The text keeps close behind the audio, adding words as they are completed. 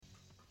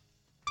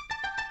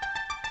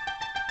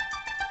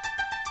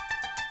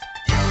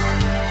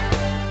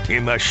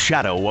In the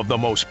shadow of the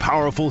most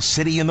powerful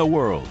city in the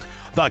world,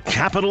 the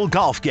Capital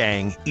Golf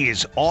Gang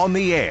is on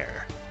the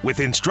air with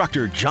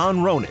instructor John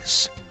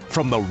Ronis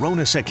from the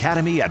Ronis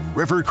Academy at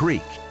River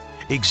Creek,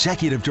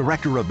 Executive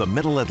Director of the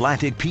Middle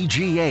Atlantic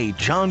PGA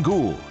John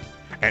Gould,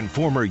 and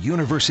former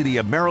University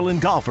of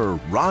Maryland golfer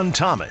Ron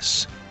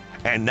Thomas.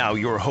 And now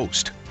your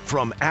host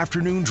from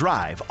Afternoon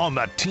Drive on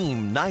the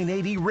Team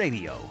 980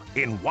 Radio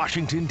in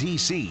Washington,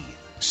 D.C.,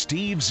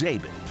 Steve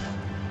Zabin.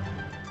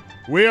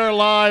 We are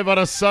live on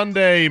a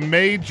Sunday,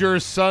 major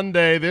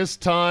Sunday, this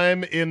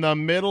time in the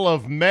middle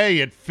of May.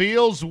 It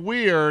feels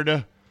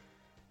weird,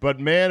 but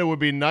man, it would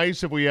be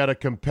nice if we had a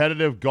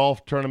competitive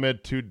golf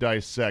tournament to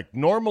dissect.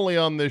 Normally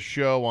on this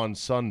show on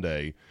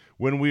Sunday,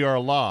 when we are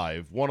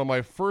live, one of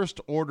my first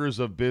orders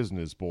of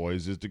business,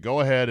 boys, is to go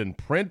ahead and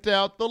print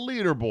out the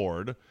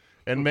leaderboard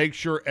and make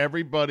sure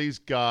everybody's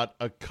got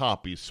a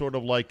copy, sort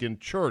of like in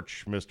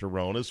church, Mr.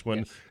 Ronis,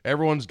 when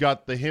everyone's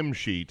got the hymn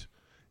sheet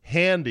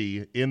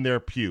handy in their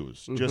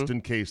pews, just in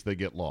case they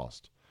get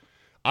lost.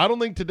 I don't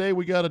think today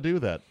we got to do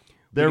that.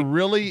 There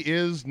really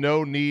is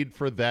no need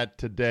for that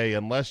today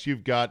unless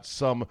you've got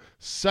some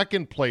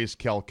second-place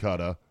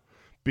Calcutta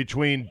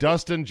between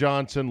Dustin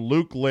Johnson,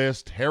 Luke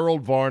List,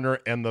 Harold Varner,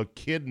 and the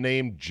kid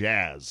named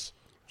Jazz,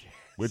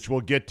 which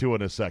we'll get to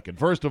in a second.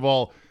 First of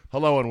all,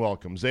 hello and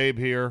welcome. Zabe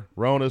here.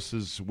 Ronis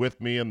is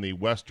with me in the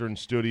Western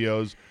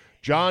Studios.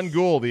 John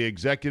Gould, the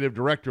Executive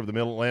Director of the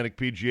Middle Atlantic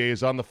PGA,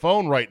 is on the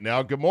phone right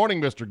now. Good morning,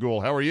 Mr.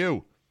 Gould. How are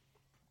you?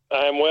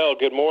 I'm well.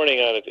 Good morning.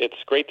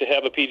 It's great to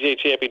have a PGA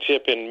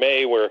Championship in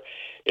May where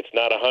it's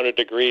not 100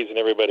 degrees and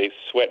everybody's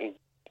sweating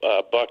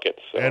buckets.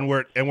 So. And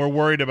we're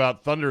worried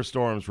about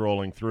thunderstorms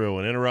rolling through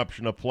and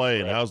interruption of play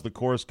and how's the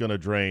course going to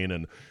drain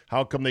and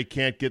how come they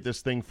can't get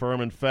this thing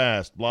firm and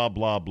fast, blah,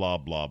 blah, blah,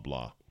 blah,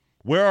 blah.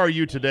 Where are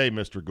you today,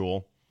 Mr.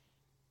 Gould?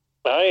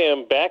 I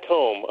am back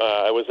home.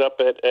 I was up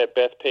at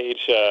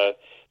Bethpage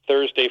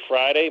Thursday,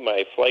 Friday.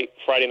 My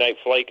Friday night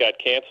flight got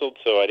canceled,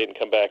 so I didn't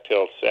come back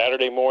till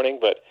Saturday morning,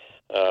 but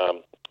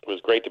it was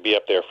great to be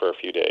up there for a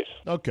few days.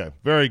 Okay,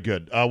 very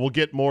good. We'll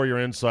get more of your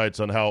insights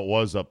on how it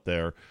was up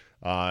there.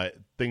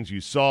 Things you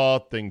saw,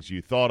 things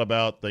you thought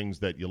about, things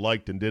that you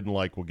liked and didn't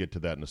like. We'll get to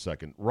that in a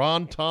second.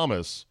 Ron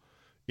Thomas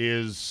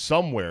is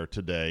somewhere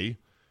today,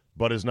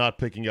 but is not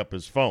picking up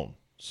his phone.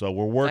 So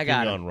we're working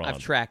on Ron. I've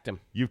tracked him.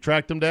 You've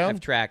tracked him down? I've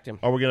tracked him.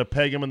 Are we going to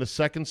peg him in the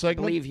second segment?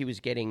 I believe he was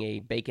getting a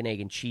bacon,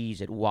 egg, and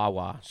cheese at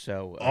Wawa.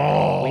 So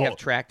we have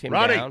tracked him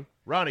down.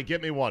 Ronnie,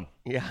 get me one.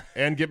 Yeah.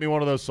 And get me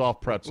one of those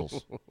soft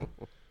pretzels.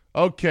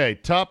 Okay,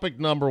 topic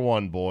number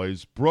one,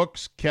 boys.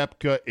 Brooks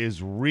Koepka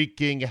is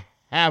wreaking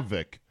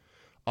havoc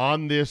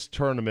on this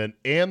tournament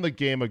and the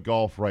game of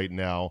golf right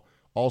now.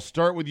 I'll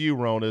start with you,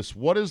 Ronis.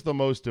 What is the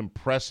most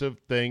impressive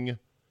thing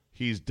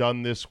he's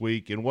done this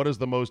week, and what is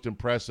the most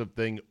impressive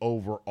thing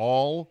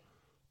overall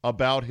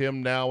about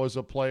him now as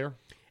a player?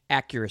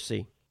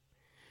 Accuracy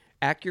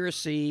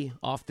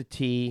off the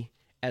tee,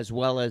 as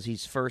well as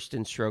he's first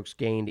in strokes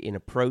gained in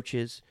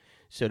approaches.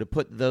 So to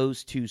put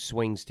those two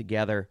swings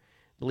together,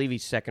 I believe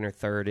he's second or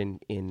third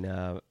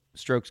in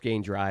strokes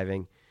gained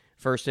driving,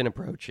 first in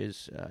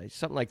approaches,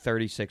 something like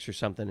 36 or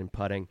something in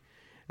putting.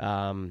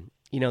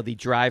 The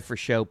drive for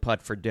show,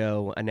 putt for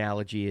dough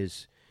analogy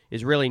is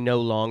really no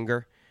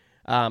longer.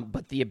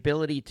 But the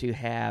ability to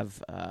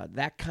have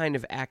that kind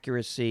of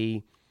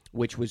accuracy,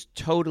 which was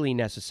totally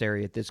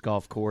necessary at this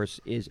golf course,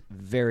 is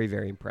very,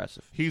 very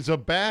impressive. He's a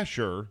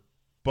basher,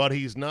 but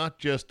he's not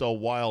just a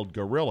wild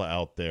gorilla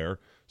out there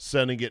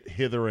sending it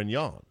hither and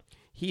yon.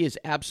 He is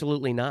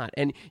absolutely not.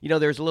 And,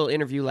 there's a little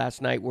interview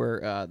last night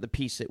where the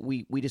piece that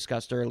we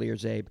discussed earlier,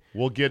 Zabe.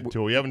 We'll get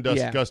to it. We haven't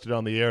discussed it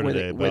on the air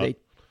today about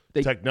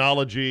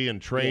technology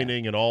and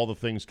training and all the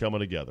things coming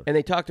together. And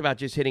they talked about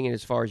just hitting it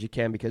as far as you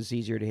can because it's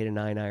easier to hit a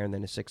 9-iron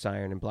than a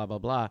 6-iron and blah, blah,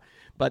 blah.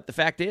 But the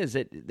fact is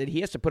that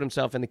he has to put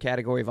himself in the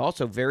category of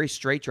also very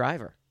straight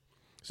driver.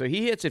 So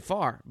he hits it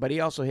far, but he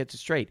also hits it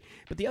straight.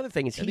 But the other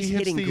thing is he's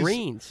hitting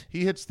greens.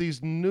 He hits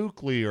these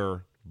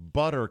nuclear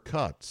butter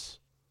cuts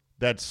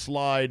that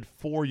slide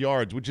 4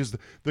 yards, which is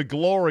the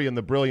glory and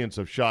the brilliance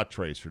of Shot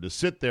Tracer, to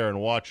sit there and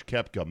watch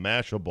Koepka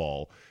mash a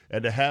ball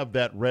and to have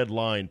that red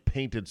line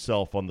paint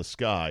itself on the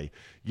sky.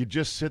 You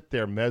just sit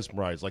there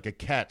mesmerized like a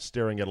cat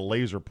staring at a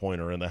laser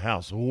pointer in the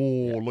house.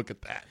 Look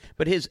at that.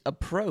 But his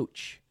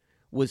approach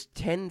was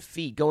 10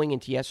 feet, going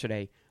into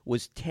yesterday,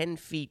 was 10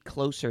 feet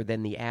closer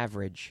than the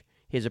average,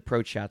 his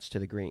approach shots to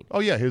the green.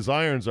 Oh, yeah, his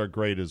irons are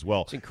great as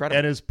well. It's incredible.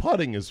 And his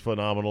putting is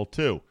phenomenal,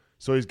 too.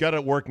 So he's got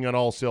it working on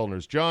all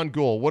cylinders. John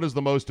Gould, what is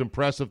the most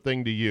impressive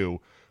thing to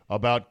you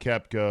about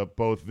Koepka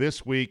both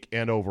this week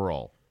and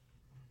overall?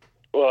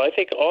 Well, I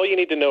think all you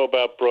need to know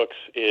about Brooks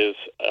is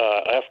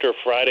after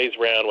Friday's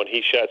round when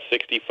he shot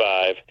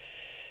 65,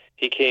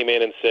 he came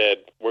in and said,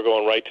 we're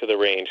going right to the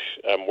range.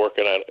 I'm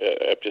working on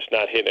I'm just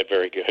not hitting it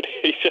very good.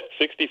 He shot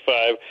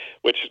 65,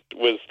 which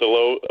was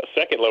the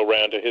second low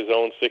round to his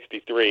own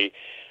 63.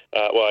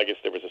 Well, I guess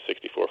there was a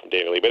 64 from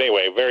David Lee. But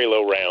anyway, very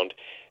low round.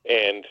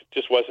 And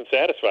just wasn't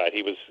satisfied.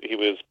 He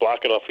was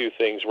blocking a few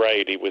things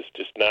right. He was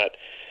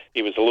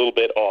a little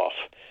bit off.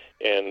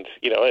 And,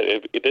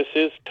 this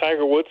is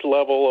Tiger Woods'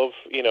 level of,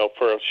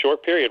 for a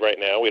short period right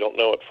now. We don't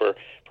know it for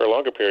a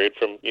longer period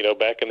from,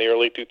 back in the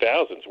early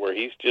 2000s where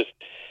he's just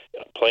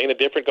playing a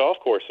different golf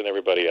course than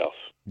everybody else.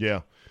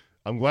 Yeah.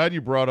 I'm glad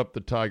you brought up the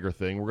Tiger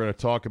thing. We're going to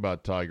talk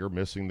about Tiger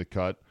missing the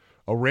cut.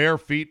 A rare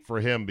feat for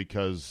him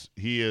because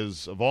he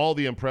is, of all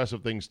the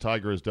impressive things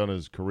Tiger has done in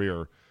his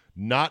career,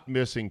 not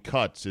missing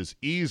cuts is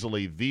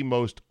easily the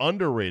most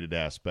underrated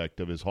aspect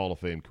of his Hall of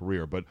Fame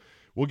career. But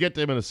we'll get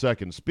to him in a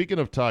second. Speaking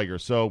of Tiger,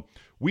 so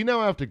we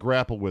now have to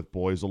grapple with,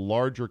 boys, a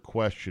larger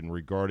question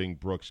regarding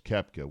Brooks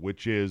Koepka,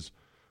 which is,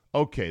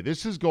 okay,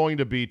 this is going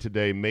to be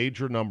today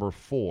major number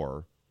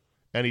 4,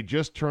 and he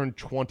just turned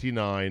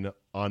 29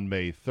 on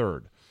May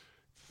 3rd.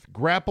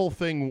 Grapple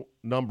thing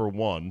number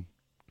 1,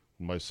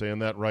 am I saying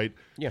that right?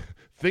 Yeah.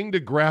 Thing to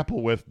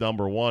grapple with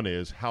number 1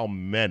 is how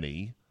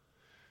many.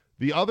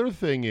 The other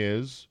thing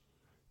is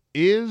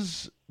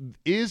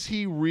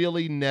he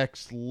really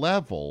next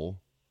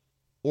level,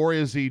 or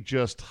is he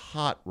just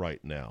hot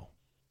right now?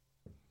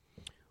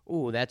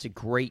 Ooh, that's a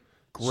great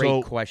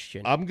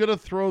question. I'm going to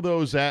throw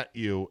those at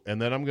you,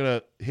 and then I'm going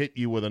to hit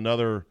you with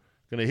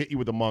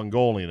the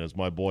Mongolian, as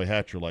my boy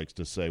Hatcher likes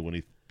to say when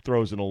he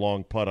throws in a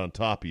long putt on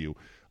top of you.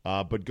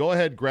 But go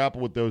ahead,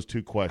 grapple with those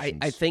two questions.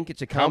 I think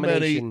it's a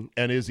combination. How many,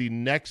 and is he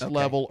next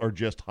level or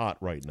just hot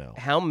right now?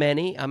 How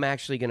many? I'm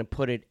actually going to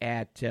put it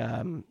at,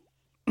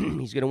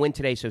 he's going to win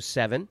today, so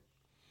 7.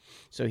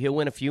 So he'll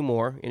win a few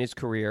more in his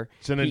career.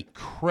 It's an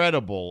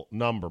incredible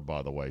number,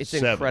 by the way. It's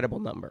 7. an incredible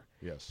number.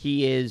 Yes.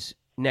 He is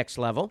next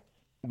level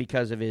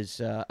because of his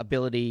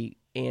ability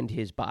and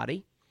his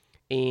body.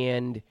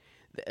 And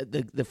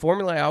the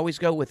formula I always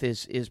go with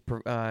is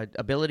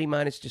ability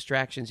minus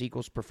distractions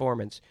equals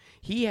performance.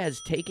 He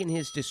has taken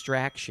his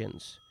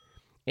distractions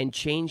and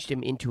changed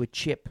him into a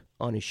chip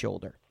on his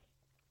shoulder.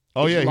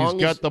 Oh, yeah,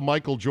 he's got the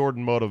Michael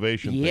Jordan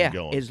motivation thing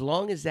going. As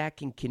long as that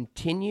can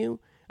continue,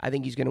 I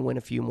think he's going to win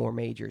a few more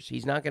majors.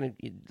 He's not going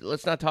to –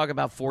 let's not talk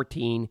about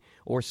 14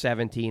 or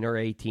 17 or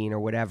 18 or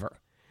whatever.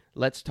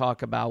 Let's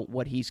talk about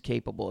what he's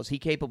capable. Is he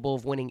capable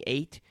of winning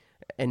 8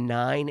 and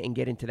 9 and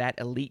get into that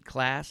elite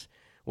class?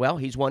 Well,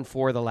 he's won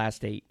 4 of the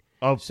last 8.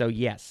 So,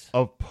 yes.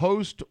 Of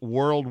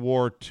post-World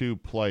War II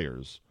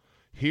players,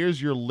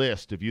 here's your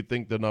list. If you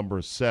think the number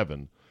is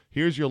 7,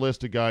 here's your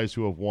list of guys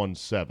who have won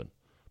 7.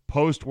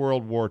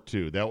 Post-World War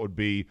II, that would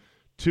be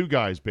 2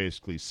 guys,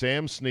 basically.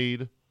 Sam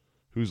Snead,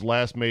 whose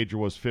last major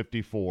was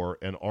 54,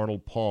 and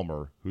Arnold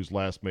Palmer, whose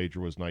last major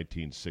was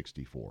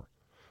 1964.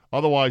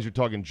 Otherwise, you're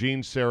talking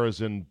Gene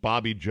Sarazen,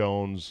 Bobby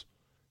Jones,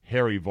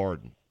 Harry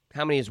Vardon.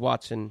 How many is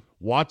Watson?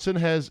 Watson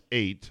has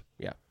 8.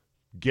 Yeah.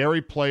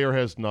 Gary Player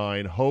has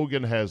 9.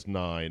 Hogan has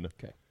 9.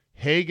 Okay.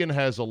 Hagen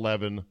has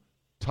 11.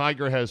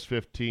 Tiger has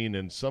 15.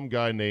 And some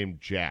guy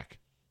named Jack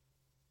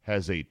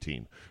has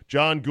 18.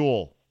 John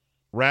Gould,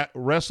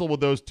 wrestle with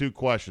those 2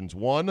 questions.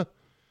 1,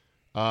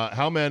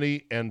 how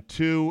many? And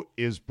 2,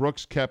 is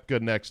Brooks Koepka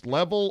next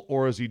level,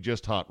 or is he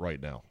just hot right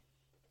now?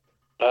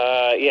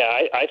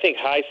 I think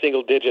high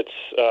single digits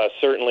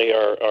certainly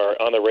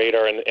are on the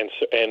radar,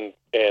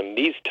 and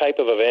these type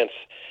of events,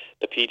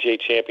 the PGA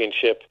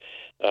Championship,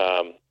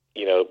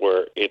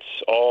 where it's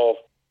all,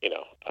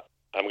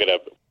 I'm going to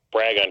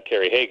brag on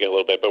Kerry Hagen a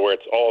little bit, but where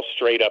it's all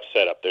straight up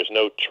setup. There's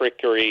no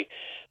trickery.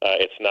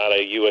 It's not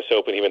a U.S.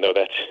 Open, even though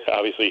that's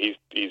obviously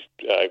he's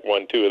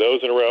won 2 of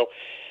those in a row.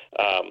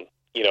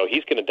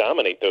 He's going to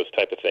dominate those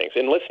type of things.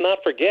 And let's not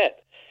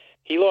forget,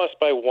 he lost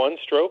by 1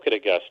 stroke at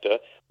Augusta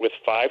with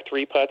 5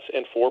 3-putts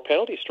and 4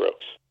 penalty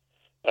strokes.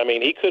 I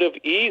mean, he could have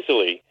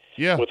easily,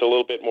 with a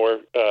little bit more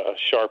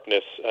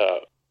sharpness,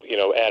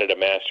 added a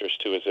Masters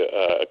to his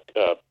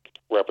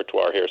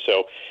repertoire here.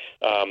 So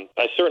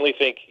I certainly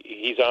think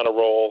he's on a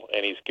roll,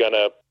 and he's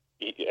gonna,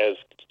 as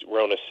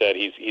Rona said,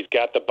 he's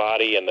got the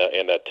body and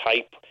the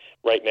type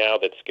right now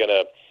that's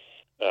gonna,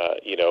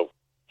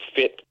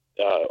 fit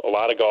a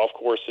lot of golf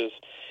courses.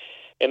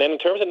 And then in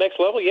terms of next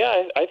level,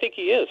 I think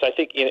he is. I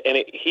think,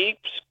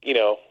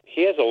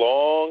 he has a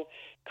long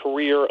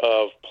career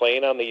of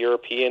playing on the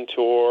European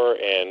tour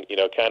and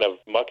kind of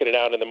mucking it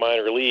out in the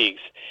minor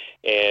leagues,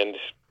 and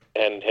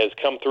has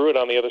come through it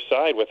on the other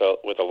side with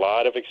a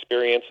lot of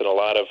experience and a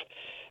lot of,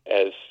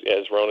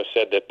 as Rona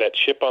said, that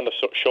chip on the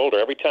shoulder.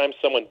 Every time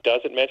someone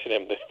doesn't mention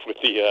him, with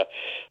I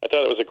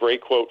thought it was a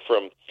great quote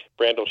from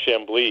Brandel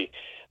Chambly,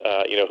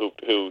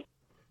 who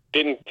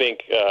didn't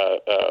think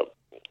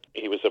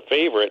he was a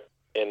favorite.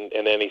 And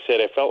then he said,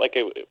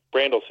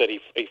 Brandel said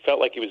he felt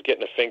like he was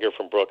getting a finger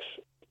from Brooks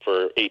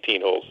for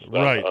 18 holes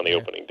on the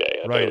opening day.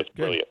 I thought it was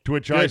brilliant. To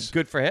which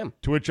good for him.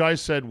 To which I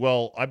said,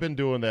 well, I've been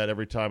doing that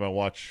every time I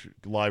watch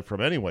live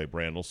from anyway,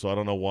 Brandel, so I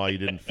don't know why you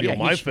didn't feel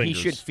my fingers.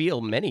 He should feel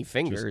many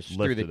fingers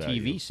through the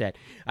TV set.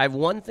 I have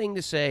one thing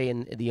to say,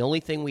 and the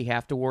only thing we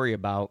have to worry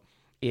about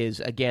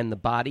is, again, the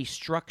body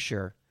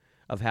structure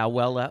of how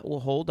well that will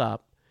hold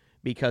up,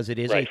 because it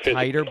is a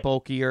tighter,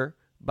 bulkier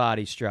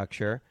body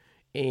structure.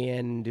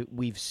 And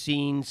we've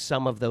seen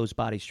some of those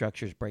body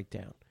structures break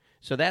down.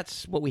 So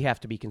that's what we have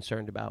to be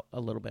concerned about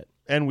a little bit.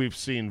 And we've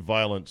seen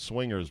violent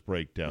swingers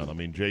break down. I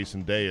mean,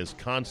 Jason Day is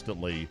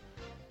constantly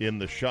in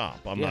the shop.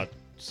 I'm not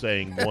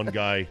saying one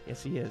guy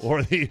yes, he is.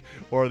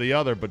 or the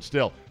other, but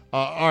still.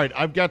 All right,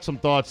 I've got some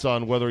thoughts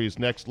on whether he's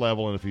next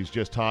level and if he's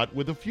just hot,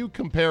 with a few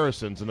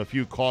comparisons and a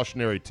few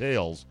cautionary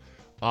tales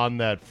on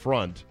that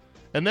front.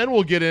 And then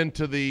we'll get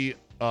into the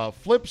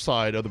flip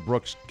side of the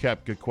Brooks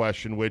Koepka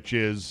question, which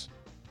is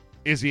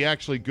he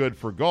actually good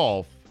for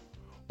golf,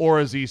 or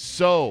is he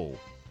so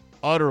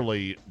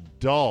utterly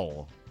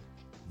dull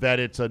that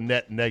it's a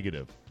net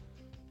negative?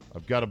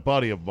 I've got a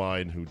buddy of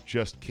mine who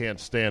just can't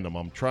stand him.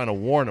 I'm trying to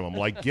warn him. I'm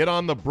like, get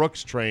on the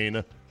Brooks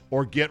train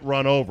or get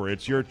run over.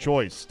 It's your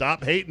choice.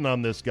 Stop hating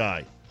on this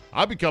guy.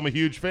 I've become a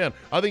huge fan.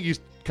 I think he's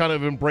kind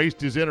of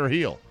embraced his inner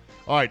heel.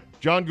 All right,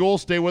 John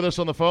Gould, stay with us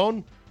on the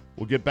phone.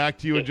 We'll get back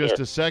to you in just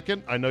a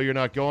second. I know you're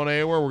not going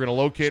anywhere. We're going to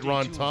locate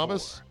Ron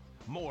Thomas.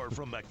 More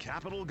from the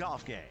Capital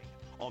Golf Gang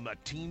on the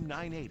Team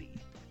 980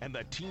 and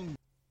the Team.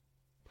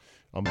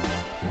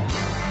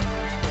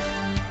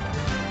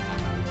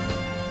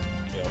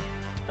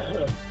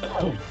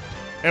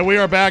 And we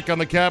are back on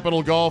the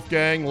Capital Golf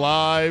Gang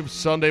live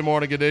Sunday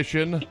morning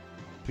edition.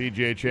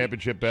 PGA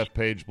Championship,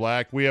 Bethpage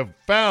Black. We have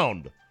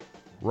found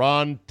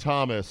Ron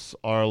Thomas,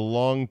 our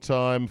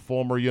longtime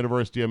former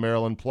University of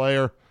Maryland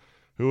player,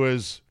 who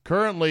is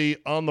currently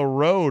on the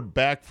road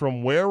back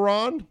from where,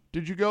 Ron?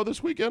 Did you go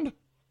this weekend?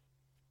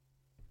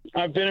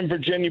 I've been in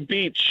Virginia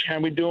Beach. How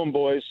we doing,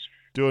 boys?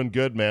 Doing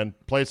good, man.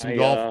 Play some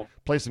golf.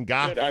 Play some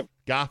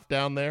golf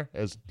down there,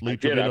 as Lee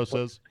Trevino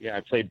says.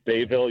 I played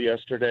Bayville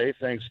yesterday,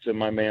 thanks to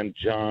my man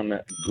John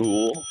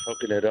Gould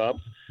hooking it up.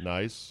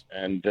 Nice.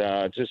 And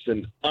just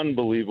an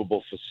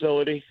unbelievable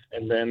facility.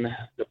 And then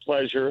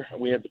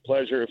we had the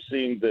pleasure of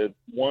seeing the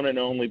one and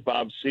only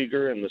Bob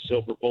Seger and the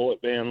Silver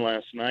Bullet Band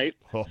last night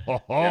down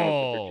at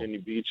Virginia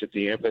Beach at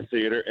the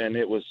amphitheater, and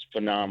it was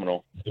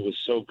phenomenal. It was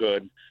so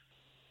good.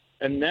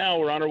 And now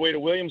we're on our way to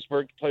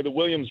Williamsburg to play the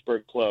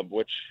Williamsburg Club,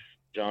 which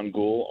John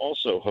Gould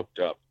also hooked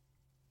up.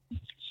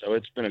 So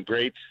it's been a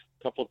great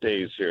couple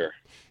days here.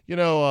 You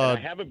know, I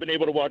haven't been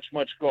able to watch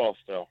much golf,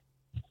 though.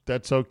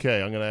 That's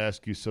okay. I'm going to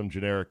ask you some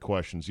generic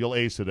questions. You'll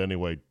ace it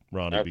anyway,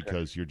 Ronnie,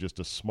 because you're just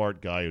a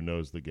smart guy who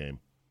knows the game.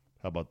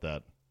 How about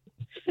that?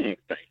 Thank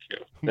you.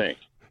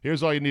 Thanks.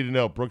 Here's all you need to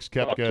know. Brooks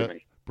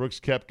Koepka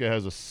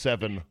has a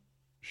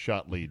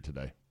 7-shot lead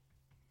today.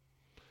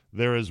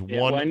 There is one.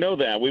 Well, I know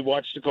that. We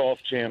watched the Golf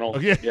Channel.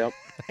 Okay. Yep.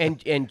 and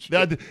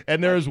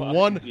there is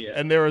one. Yeah.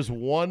 And there is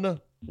one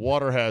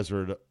water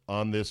hazard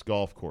on this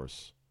golf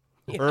course.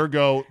 Yeah.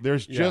 Ergo,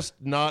 there's just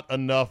not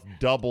enough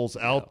doubles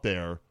out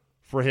there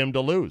for him to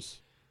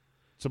lose.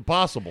 It's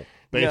impossible,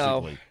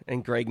 basically. No.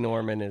 And Greg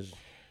Norman is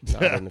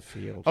not in the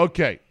field.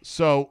 Okay,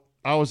 so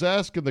I was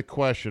asking the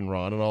question,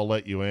 Ron, and I'll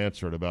let you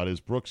answer it, about is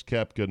Brooks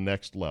Koepka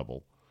next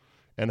level?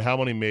 And how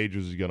many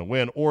majors is he going to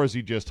win? Or is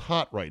he just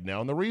hot right now?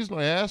 And the reason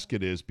I ask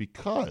it is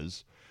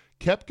because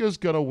Koepka's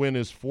going to win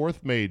his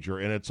 4th major,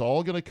 and it's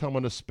all going to come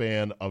in a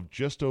span of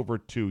just over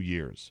 2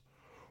 years.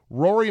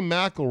 Rory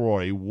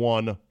McIlroy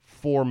won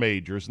 4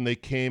 majors, and they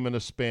came in a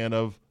span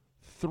of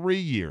 3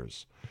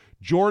 years.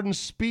 Jordan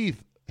Spieth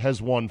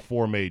has won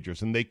 4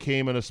 majors, and they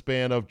came in a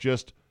span of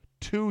just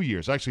 2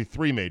 years. Actually,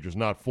 3 majors,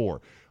 not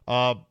 4.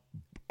 All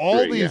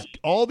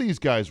these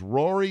guys,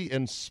 Rory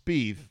and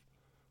Spieth,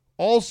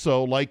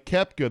 also, like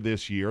Koepka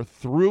this year,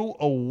 threw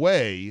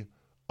away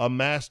a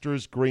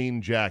Masters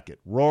green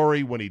jacket.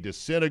 Rory, when he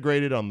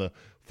disintegrated on the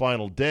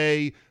final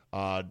day.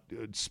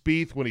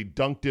 Spieth, when he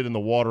dunked it in the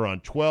water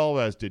on 12,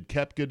 as did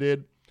Koepka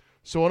did.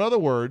 So, in other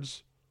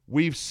words,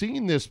 we've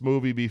seen this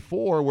movie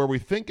before where we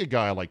think a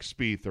guy like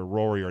Spieth or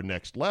Rory are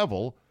next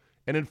level,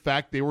 and in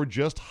fact, they were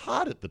just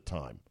hot at the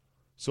time.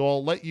 So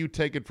I'll let you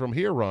take it from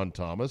here, Ron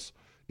Thomas.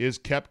 Is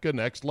Koepka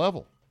next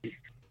level?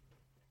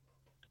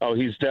 Oh,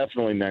 he's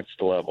definitely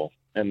next level.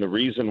 And the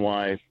reason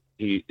why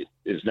he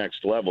is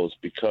next level is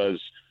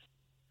because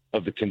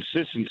of the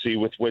consistency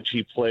with which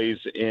he plays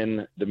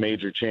in the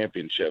major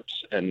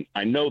championships. And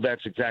I know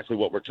that's exactly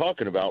what we're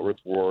talking about with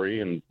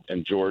Rory and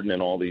Jordan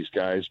and all these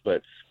guys,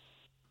 but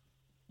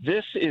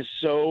this is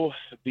so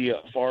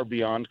far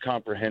beyond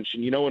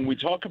comprehension. You know, when we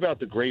talk about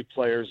the great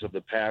players of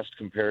the past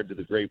compared to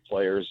the great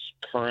players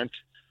current,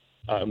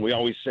 and we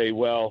always say,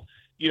 well,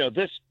 you know,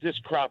 this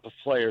crop of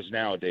players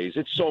nowadays,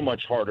 it's so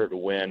much harder to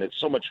win. It's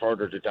so much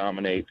harder to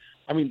dominate.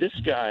 I mean, this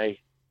guy,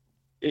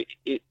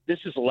 this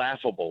is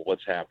laughable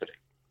what's happening.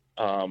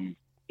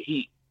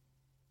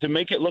 To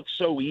make it look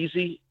so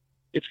easy,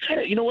 it's kind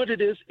of, you know what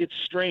it is? It's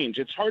strange.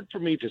 It's hard for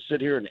me to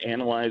sit here and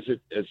analyze it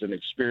as an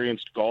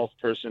experienced golf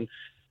person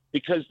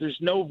because there's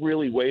no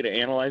really way to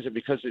analyze it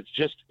because it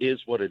just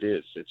is what it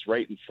is. It's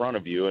right in front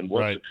of you. And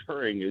what's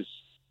occurring is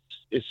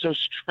so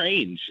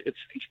strange. It's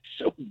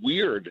so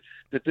weird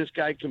that this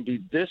guy can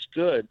be this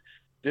good,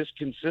 this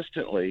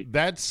consistently.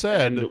 That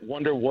said, and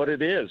wonder what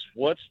it is.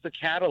 What's the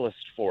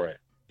catalyst for it?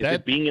 Is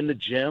it being in the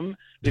gym?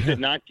 Is it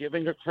not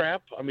giving a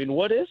crap? I mean,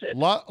 what is it?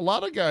 A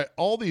lot of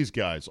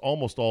guys,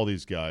 almost all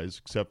these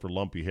guys, except for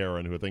Lumpy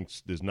Heron, who I think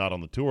is not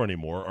on the tour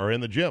anymore, are in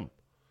the gym.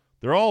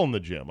 They're all in the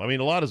gym. I mean,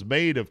 a lot is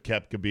made of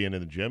Koepka being in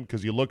the gym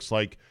because he looks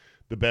like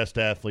the best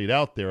athlete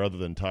out there other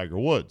than Tiger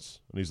Woods,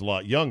 and he's a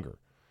lot younger.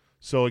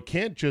 So it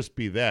can't just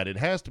be that. It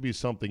has to be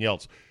something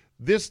else.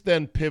 This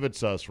then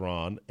pivots us,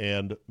 Ron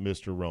and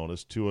Mr.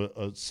 Ronas, to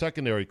a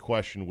secondary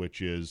question,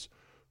 which is,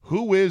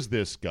 who is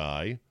this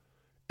guy,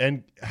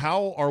 and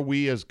how are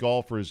we as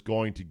golfers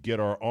going to get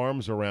our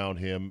arms around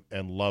him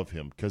and love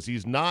him? Because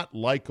he's not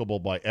likable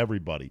by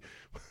everybody.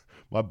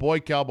 My boy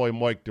Cowboy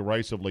Mike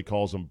derisively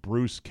calls him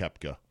Bruce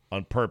Koepka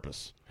on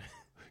purpose.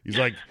 He's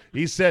like,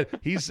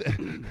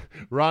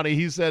 Ronnie,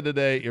 he said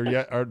today,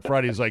 or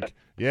Friday, he's like,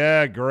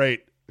 yeah,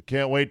 great.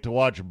 Can't wait to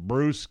watch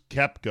Bruce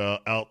Koepka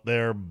out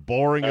there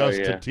boring us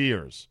to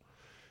tears.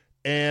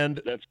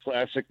 And that's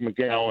classic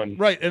McGowan.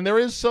 Right, and there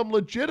is some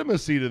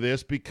legitimacy to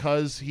this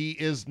because he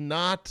is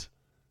not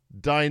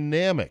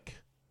dynamic.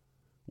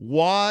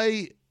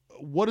 Why?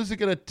 What is it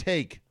going to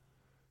take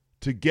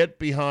to get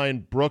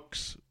behind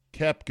Brooks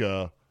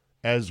Koepka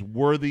as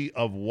worthy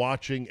of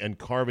watching and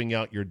carving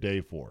out your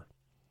day for?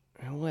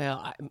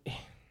 Well,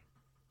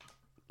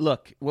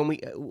 look, when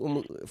we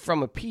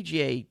from a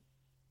PGA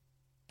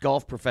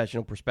golf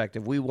professional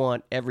perspective, we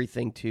want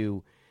everything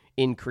to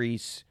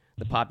increase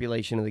the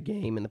population of the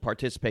game and the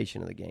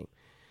participation of the game.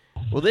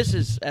 Well, this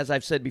is, as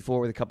I've said before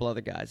with a couple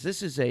other guys,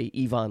 this is a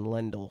Ivan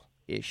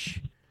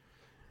Lendl-ish.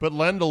 But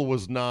Lendl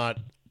was not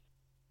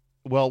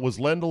 – well, was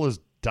Lendl as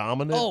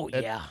dominant? Oh,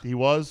 yeah. He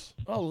was?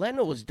 Oh,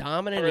 Lendl was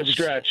dominant. For a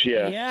stretch,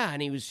 yeah. Yeah,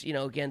 and he was,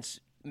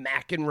 against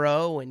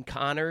McEnroe and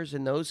Connors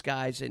and those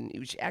guys, and it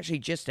was actually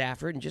just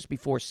after and just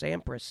before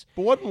Sampras.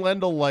 But wasn't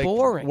Lendl like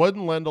boring? Wasn't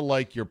Lendl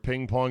like your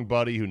ping pong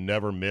buddy who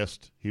never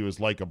missed? He was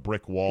like a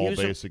brick wall,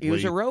 basically. He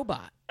was a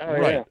robot,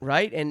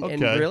 right,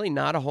 and really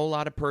not a whole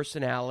lot of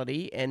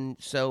personality, and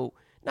so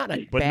not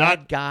a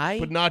bad guy,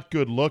 but not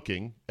good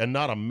looking, and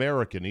not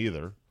American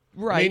either.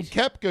 Right. I mean,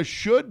 Koepka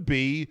should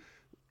be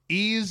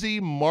easy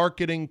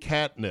marketing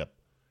catnip.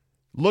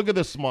 Look at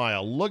the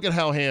smile. Look at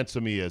how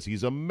handsome he is.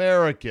 He's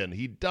American.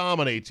 He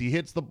dominates. He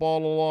hits the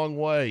ball a long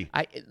way.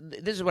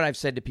 This is what I've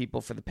said to people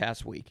for the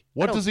past week.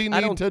 What does he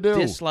need to do? I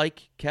don't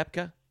dislike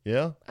Koepka.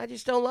 Yeah? I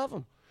just don't love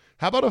him.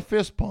 How about a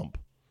fist pump?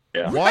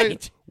 Yeah.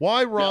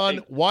 Why,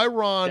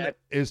 Ron,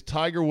 is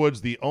Tiger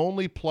Woods the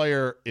only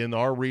player in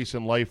our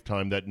recent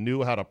lifetime that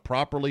knew how to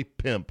properly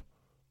pimp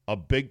a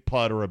big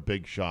putt or a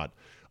big shot?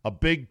 A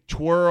big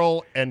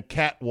twirl and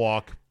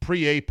catwalk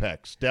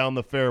pre-apex down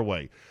the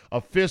fairway.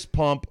 A fist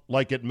pump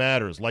like it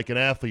matters, like an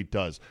athlete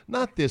does.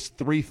 Not this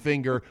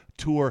three-finger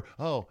tour.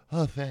 Oh,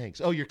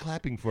 thanks. Oh, you're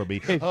clapping for me.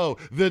 Oh,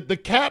 the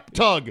cap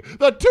tug.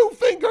 The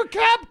two-finger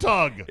cap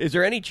tug. Is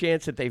there any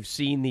chance that they've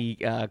seen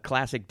the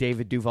classic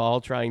David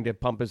Duval trying to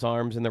pump his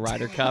arms in the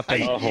Ryder Cup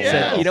and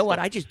said, you know what,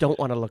 I just don't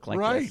want to look like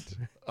this.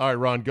 All right,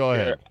 Ron, go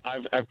ahead.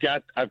 I've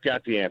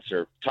got the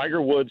answer.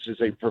 Tiger Woods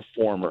is a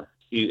performer.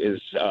 He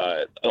is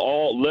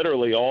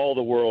literally all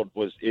the world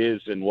was his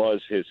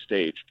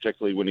stage,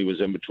 particularly when he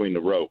was in between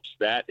the ropes.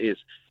 That is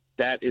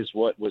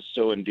what was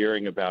so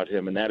endearing about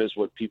him, and that is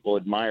what people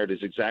admired.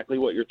 Is exactly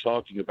what you're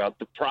talking about.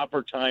 The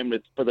proper time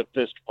for the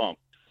fist pump.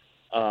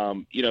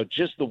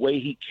 Just the way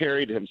he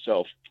carried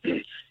himself.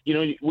 When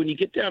you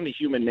get down to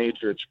human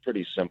nature, it's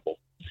pretty simple.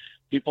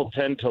 People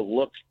tend to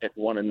look at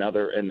one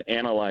another and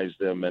analyze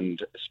them, and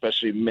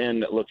especially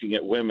men looking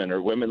at women,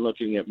 or women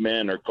looking at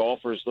men, or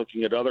golfers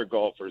looking at other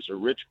golfers, or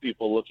rich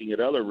people looking at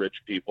other rich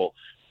people.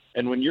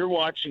 And when you're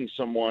watching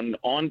someone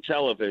on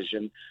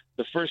television,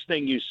 the first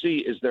thing you see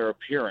is their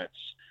appearance.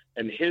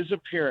 And his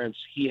appearance,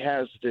 he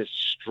has this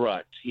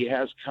strut. He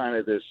has kind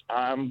of this,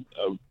 I'm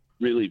a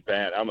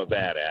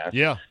badass.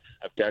 Yeah.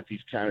 I've got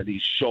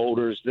these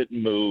shoulders that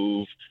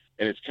move,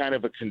 and it's kind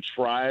of a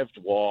contrived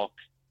walk.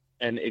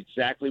 And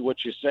exactly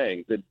what you're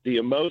saying, the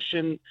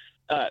emotion,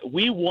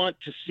 we want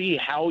to see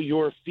how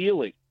you're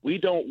feeling. We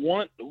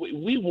want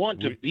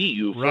to be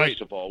you, first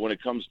of all, when it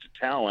comes to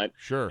talent.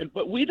 Sure.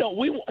 But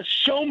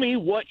show me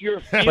what you're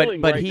feeling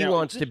but right he now.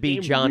 wants to be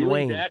John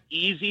Wayne. That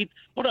easy?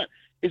 Hold on.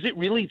 Is it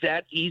really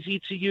that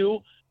easy to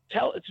you?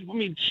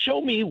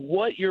 Show me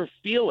what you're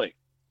feeling.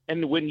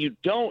 And when you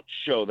don't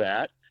show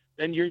that,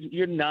 then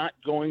you're not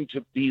going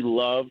to be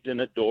loved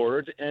and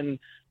adored and,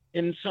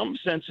 in some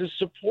senses,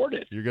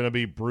 supported. You're going to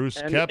be Bruce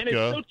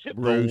Koepka,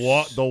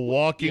 so the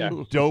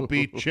walking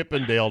dopey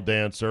Chippendale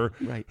dancer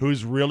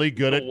who's really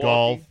good at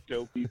golf.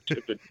 Dopey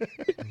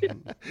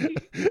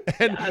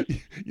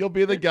And you'll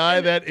be the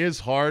guy that is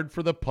hard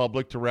for the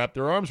public to wrap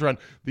their arms around.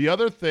 The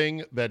other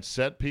thing that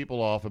set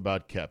people off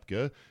about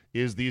Koepka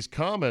is these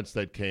comments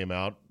that came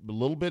out, a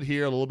little bit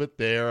here, a little bit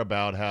there,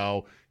 about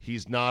how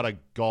he's not a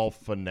golf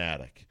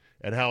fanatic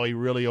and how he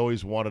really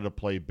always wanted to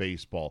play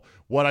baseball.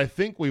 What I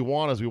think we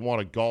want is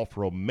a golf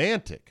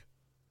romantic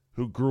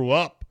who grew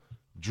up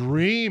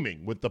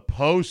dreaming with the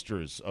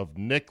posters of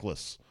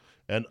Nicklaus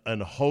and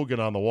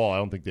Hogan on the wall. I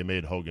don't think they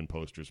made Hogan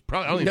posters.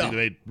 I don't think they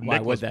made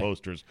Nicklaus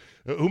posters.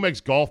 Who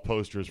makes golf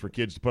posters for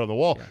kids to put on the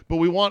wall? Yeah. But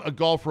we want a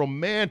golf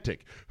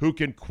romantic who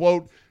can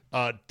quote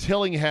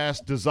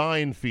Tillinghast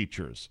design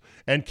features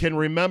and can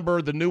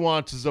remember the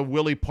nuances of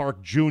Willie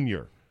Park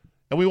Jr.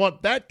 And we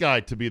want that guy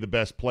to be the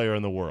best player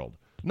in the world.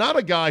 Not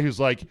a guy who's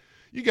like,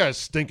 you guys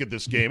stink at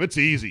this game. It's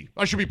easy.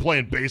 I should be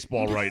playing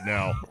baseball right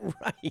now.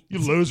 Right. You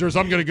losers,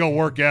 I'm going to go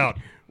work out.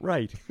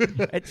 Right.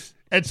 It's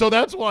And so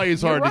that's why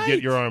it's You're hard to get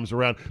right. your arms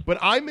around. But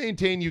I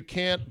maintain you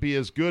can't be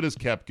as good as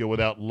Koepka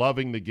without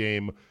loving the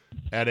game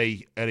at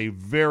a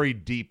very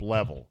deep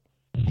level.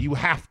 You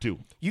have to.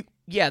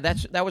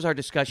 That was our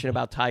discussion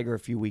about Tiger a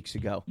few weeks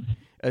ago.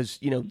 As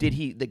did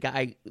he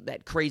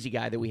that crazy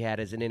guy that we had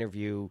as an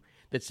interview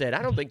that said,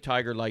 I don't think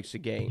Tiger likes the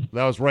game.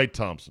 That was Ray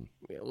Thompson.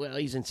 Well,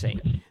 he's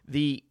insane.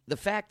 The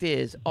fact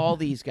is, all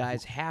these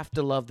guys have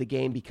to love the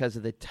game because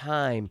of the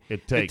time.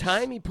 It takes. The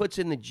time he puts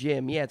in the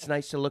gym, it's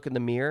nice to look in the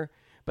mirror,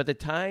 but the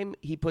time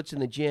he puts in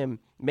the gym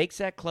makes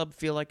that club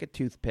feel like a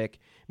toothpick,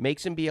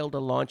 makes him be able to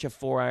launch a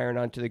 4-iron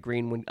onto the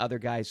green when other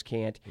guys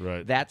can't.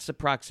 Right. That's the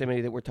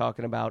proximity that we're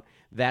talking about.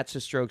 That's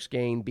the strokes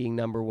gained being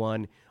number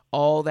one.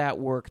 All that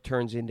work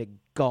turns into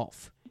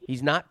golf.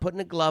 He's not putting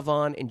a glove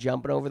on and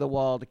jumping over the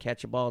wall to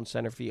catch a ball in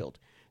center field.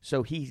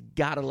 So he's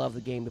got to love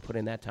the game to put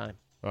in that time.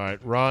 All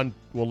right, Ron,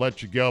 we'll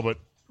let you go, but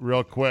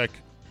real quick,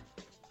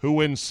 who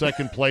wins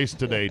second place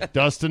today?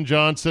 Dustin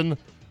Johnson,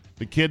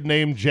 the kid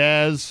named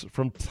Jazz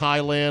from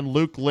Thailand,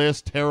 Luke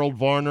List, Harold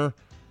Varner.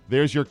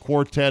 There's your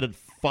quartet at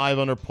 5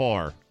 under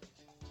par.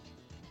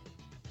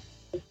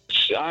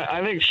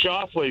 I think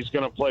Schauffele's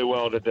going to play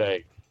well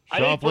today.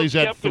 Schauffele's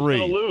at 3.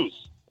 Going to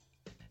lose.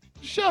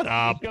 Shut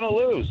up. He's going to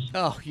lose.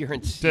 Oh, you're To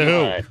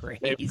insane. who?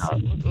 Crazy.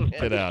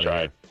 Get out of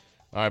here.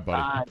 All right,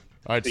 buddy. All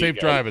right, See you safe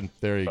guys. driving.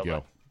 There you Bye-bye.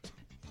 go.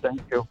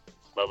 Thank you.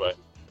 Bye-bye.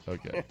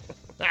 Okay.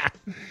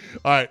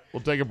 All right,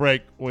 we'll take a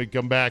break. When we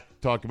come back,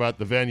 talk about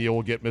the venue.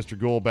 We'll get Mr.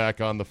 Gould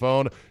back on the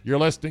phone. You're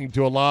listening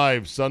to a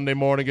live Sunday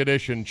morning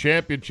edition,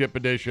 championship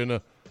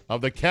edition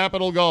of the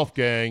Capital Golf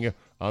Gang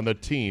on the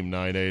Team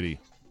 980.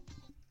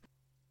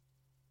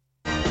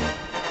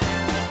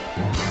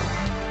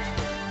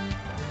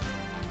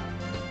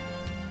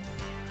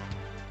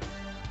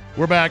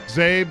 We're back.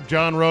 Zabe,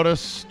 John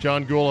Rodas,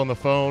 John Gould on the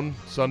phone.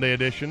 Sunday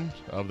edition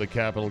of the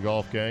Capital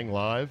Golf Gang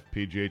live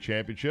PGA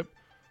Championship.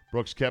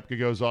 Brooks Koepka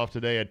goes off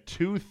today at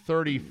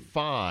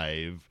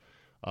 2:35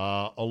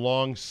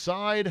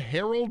 alongside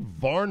Harold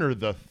Varner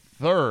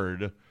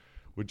III,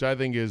 which I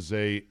think is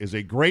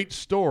a great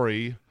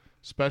story,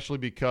 especially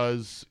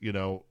because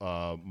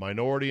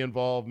minority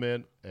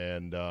involvement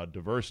and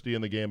diversity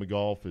in the game of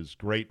golf is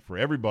great for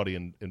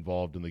everybody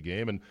involved in the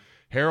game. And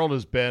Harold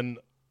has been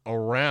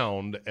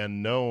around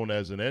and known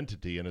as an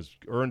entity and has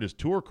earned his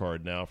tour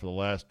card now for the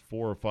last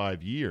 4 or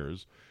 5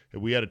 years.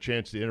 And we had a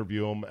chance to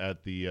interview him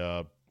at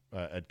the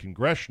at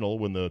Congressional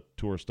when the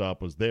tour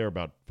stop was there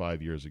about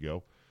 5 years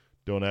ago.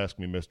 Don't ask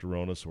me, Mr.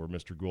 Ronas or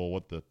Mr. Gould,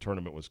 what the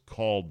tournament was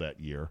called that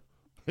year.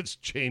 It's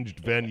changed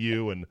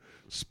venue and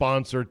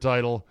sponsor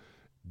title,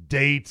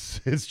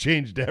 dates. It's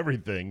changed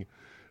everything.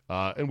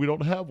 And we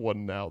don't have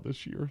one now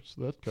this year,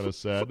 so that's kind of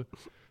sad.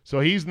 So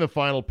he's in the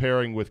final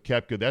pairing with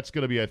Koepka. That's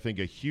going to be, I think,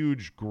 a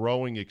huge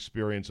growing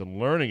experience and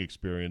learning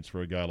experience for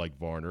a guy like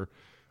Varner.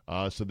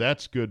 So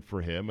that's good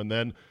for him. And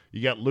then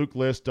you got Luke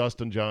List,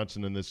 Dustin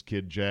Johnson, and this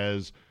kid,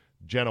 Jazz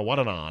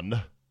Janewattananond.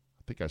 I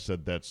think I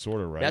said that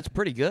sort of right. That's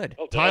pretty good.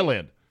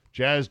 Thailand.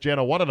 Jazz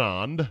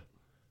Janewattananond.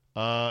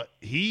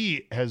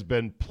 He has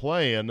been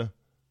playing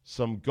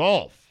some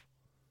golf.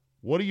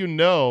 What do you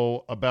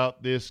know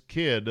about this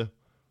kid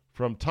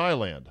from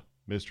Thailand,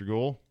 Mr.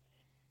 Gould?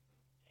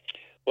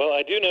 Well,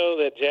 I do know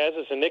that Jazz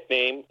is a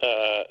nickname.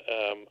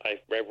 I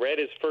read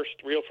his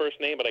real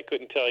first name, but I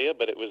couldn't tell you.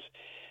 But it was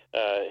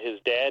his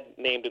dad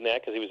named him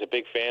that because he was a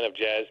big fan of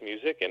jazz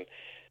music. And,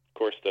 of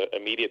course, the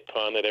immediate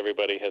pun that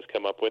everybody has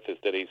come up with is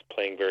that he's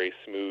playing very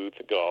smooth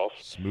golf.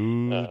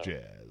 Smooth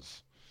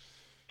jazz.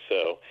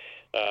 So,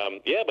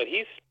 but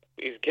he's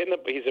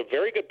a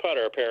very good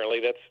putter. Apparently,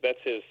 that's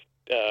his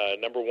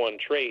number one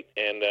trait.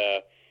 And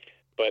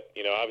but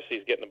obviously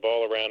he's getting the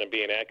ball around and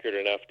being accurate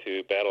enough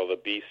to battle the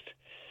beast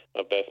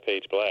of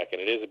Bethpage Black,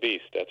 and it is a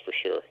beast, that's for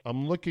sure.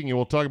 I'm looking, and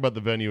we'll talk about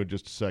the venue in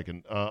just a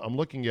second. I'm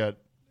looking at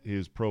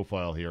his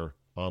profile here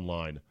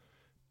online.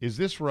 Is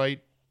this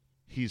right?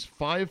 He's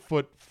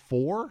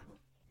 5'4"?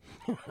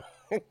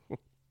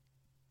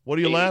 What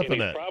are you laughing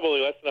he's at?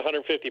 Probably less than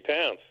 150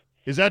 pounds.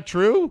 Is that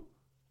true?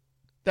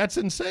 That's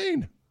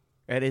insane.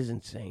 That is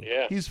insane.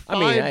 Yeah. He's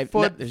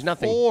there's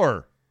nothing.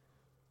 5'4".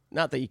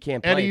 Not that you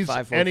can't play at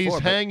 5'4", and he's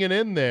but hanging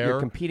in there. You're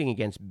competing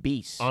against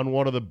beasts. On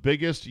one of the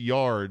biggest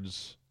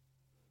yards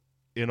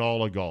in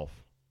all of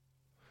golf,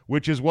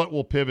 which is what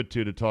we'll pivot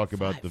to talk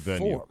about the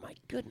venue. My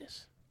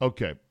goodness.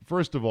 Okay,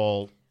 first of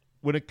all,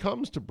 when it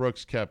comes to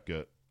Brooks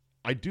Koepka,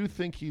 I do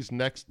think he's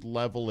next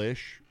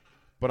level-ish,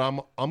 but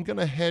I'm going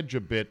to hedge a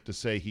bit to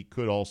say he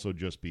could also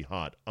just be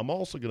hot. I'm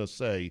also going to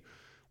say,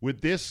 with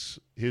this,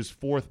 his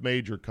fourth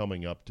major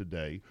coming up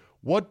today,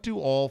 what do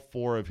all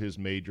 4 of his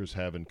majors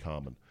have in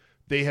common?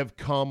 They have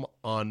come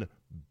on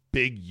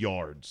big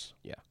yards.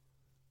 Yeah.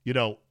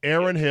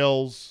 Aaron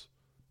Hills,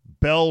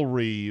 Belle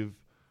Reeve,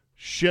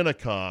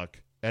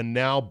 Shinnecock, and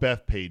now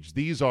Bethpage.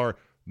 These are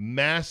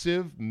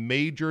massive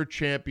major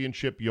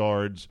championship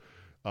yards,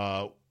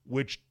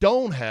 which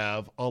don't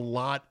have a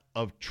lot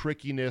of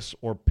trickiness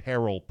or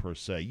peril per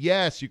se.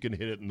 Yes, you can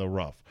hit it in the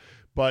rough,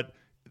 but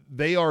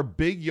they are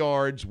big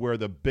yards where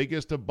the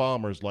biggest of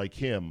bombers like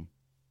him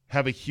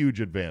have a huge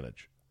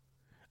advantage.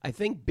 I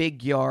think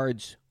big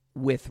yards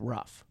with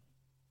rough.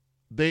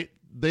 They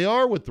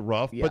are with the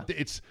rough, Yeah. but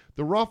it's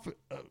the rough,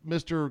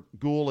 Mr.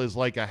 Gould, is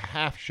like a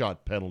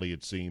half-shot penalty,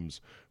 it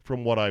seems,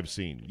 from what I've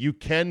seen. You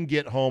can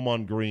get home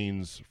on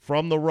greens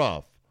from the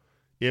rough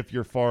if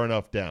you're far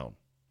enough down.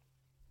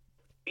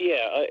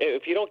 Yeah,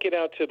 if you don't get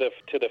out to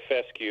the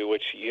fescue,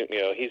 which you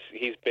know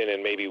he's been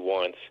in maybe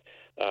once,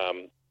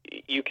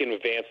 you can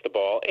advance the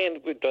ball. And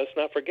let's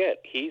not forget,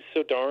 he's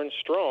so darn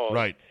strong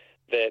Right.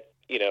 that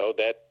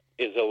that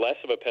is a less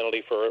of a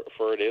penalty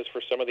for it is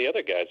for some of the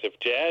other guys. If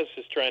Jazz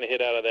is trying to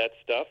hit out of that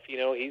stuff,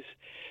 he's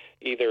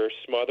either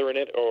smothering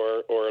it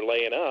or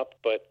laying up.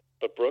 But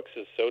Brooks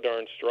is so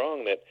darn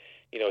strong that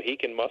he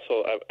can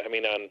muscle.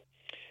 I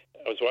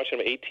was watching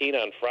him 18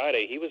 on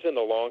Friday. He was in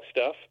the long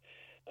stuff.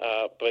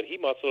 But he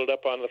muscled it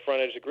up on the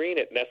front edge of the green.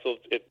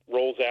 It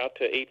rolls out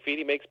to 8 feet.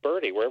 He makes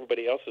birdie, where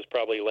everybody else is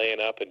probably laying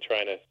up and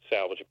trying to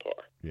salvage a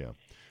par. Yeah,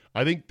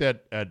 I think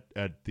that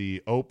at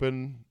the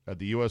Open, at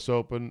the U.S.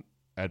 Open,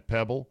 at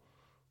Pebble,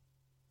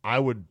 I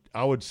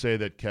would say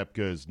that Koepka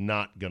is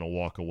not going to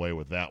walk away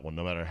with that one,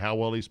 no matter how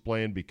well he's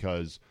playing,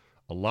 because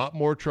a lot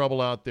more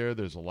trouble out there.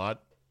 There's a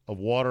lot of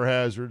water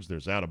hazards.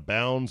 There's out of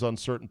bounds on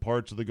certain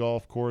parts of the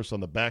golf course. On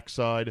the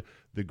backside,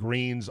 the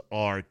greens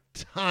are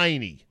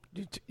tiny.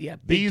 Yeah,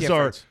 big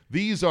difference.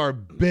 These are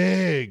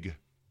big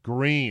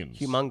greens.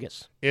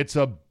 Humongous. It's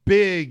a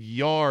big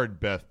yard,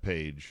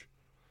 Bethpage.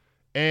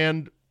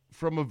 And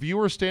from a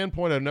viewer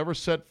standpoint, I've never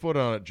set foot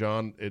on it,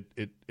 John.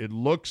 It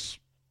looks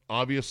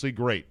obviously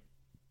great.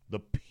 The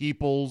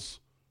People's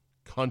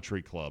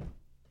Country Club.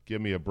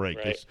 Give me a break.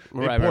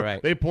 Right.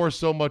 Right. They pour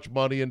so much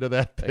money into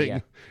that thing. Yeah.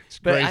 It's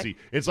crazy.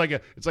 It's like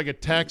a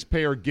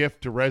taxpayer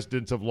gift to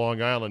residents of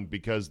Long Island,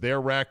 because their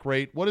rack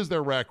rate. What is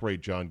their rack rate,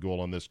 John Gould,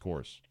 on this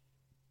course?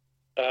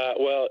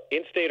 Well,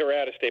 in-state or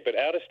out-of-state, but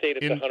out-of-state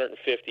it's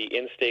 150.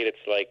 In-state it's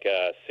like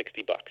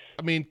 $60.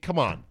 I mean, come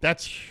on.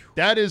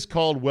 That is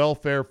called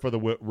welfare for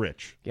the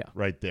rich. Yeah.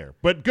 Right there.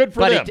 But good for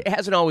but them. It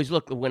hasn't always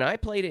looked. When I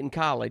played it in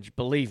college,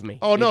 believe me.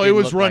 Oh, no, it didn't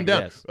was look run like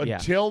down. this. Yeah.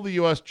 Until the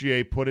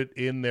USGA put it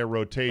in their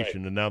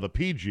rotation, Right. and now the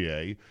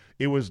PGA,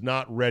 it was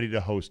not ready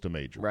to host a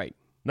major. Right.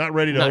 Not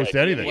ready to Not host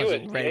right. anything. It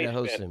wasn't USGA ready to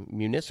host a spent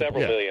municipal.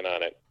 Several Yeah. million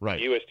on it. Right.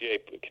 USGA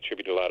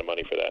contributed a lot of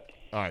money for that.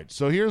 All right,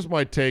 so here's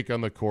my take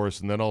on the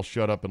course, and then I'll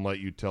shut up and let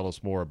you tell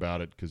us more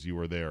about it, because you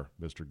were there,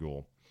 Mr.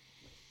 Gould.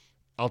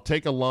 I'll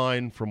take a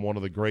line from one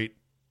of the great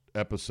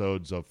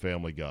episodes of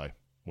Family Guy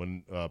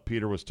when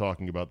Peter was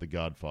talking about The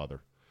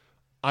Godfather.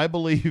 I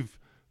believe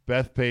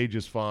Bethpage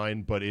is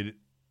fine, but it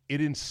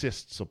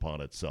insists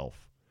upon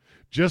itself.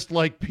 Just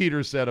like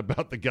Peter said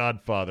about The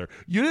Godfather.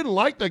 You didn't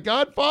like The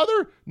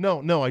Godfather?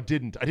 No, I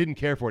didn't. I didn't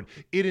care for it.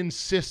 It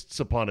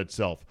insists upon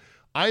itself.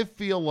 I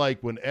feel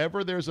like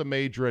whenever there's a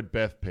major at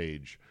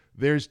Bethpage,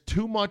 there's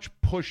too much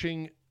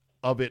pushing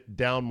of it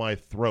down my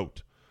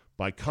throat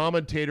by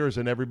commentators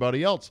and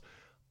everybody else.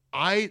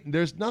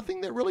 There's nothing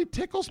that really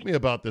tickles me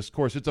about this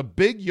course. It's a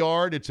big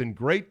yard. It's in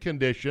great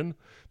condition.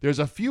 There's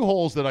a few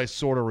holes that I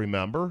sort of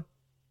remember.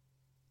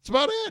 That's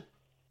about it.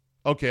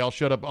 Okay, I'll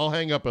shut up. I'll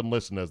hang up and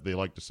listen, as they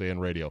like to say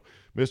in radio.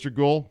 Mr.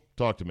 Gould,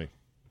 talk to me.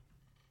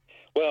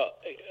 Well,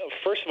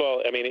 first of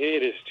all, I mean,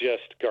 it is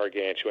just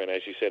gargantuan,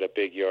 as you said, a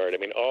big yard. I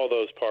mean, all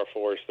those par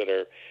fours that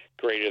are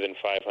greater than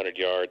 500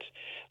 yards.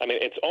 I mean,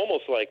 it's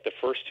almost like the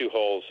first two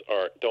holes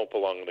don't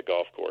belong in the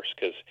golf course,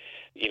 because,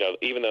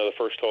 even though the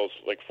first hole's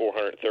like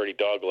 430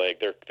 dog leg,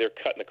 they're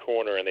cutting the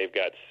corner and they've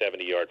got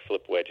 70-yard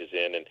flip wedges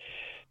in, and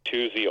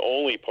two's the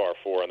only par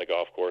four on the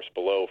golf course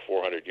below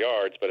 400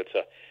 yards, but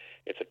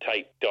it's a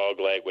tight dog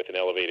leg with an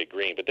elevated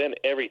green. But then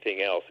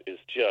everything else is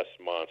just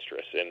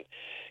monstrous. And,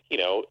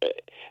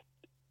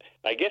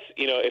 I guess,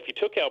 if you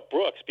took out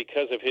Brooks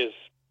because of his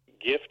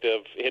gift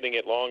of hitting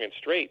it long and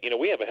straight,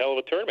 we have a hell of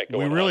a tournament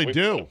going on. We really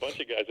do. A bunch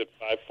of guys at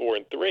 5, 4,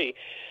 and 3.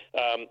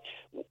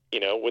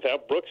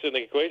 Without Brooks in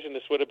the equation,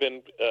 this would have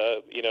been,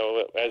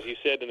 as you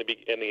said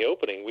in the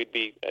opening, we'd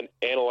be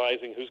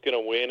analyzing who's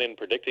going to win and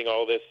predicting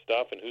all this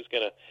stuff and who's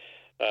going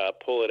to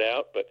pull it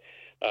out. But,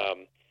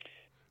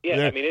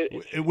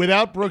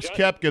 without Brooks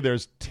Koepka,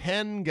 there's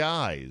 10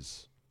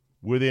 guys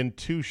within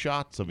 2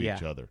 shots of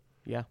each other.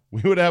 Yeah.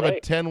 We would have a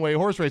 10-way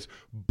horse race.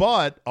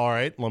 But, all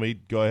right, let me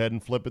go ahead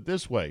and flip it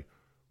this way.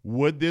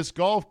 Would this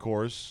golf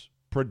course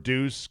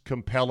produce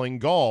compelling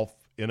golf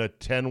in a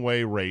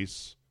 10-way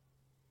race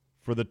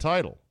for the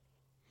title?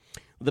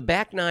 The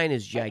back nine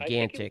is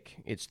gigantic.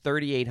 It's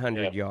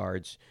 3,800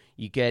 yards.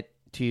 You get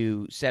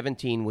to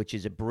 17, which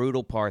is a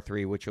brutal par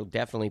 3, which will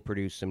definitely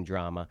produce some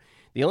drama.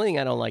 The only thing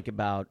I don't like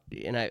about,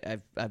 and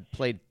I've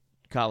played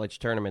college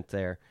tournament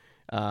there,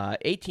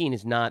 18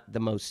 is not the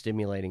most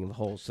stimulating of the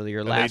holes. So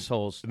your last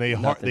holes, they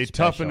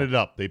toughened it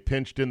up. They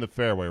pinched in the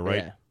fairway, right,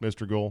 Yeah.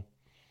 Mr. Gould?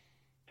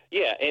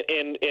 Yeah,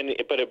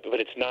 but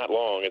it's not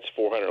long. It's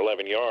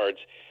 411 yards.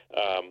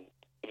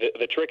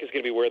 The trick is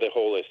going to be where the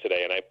hole is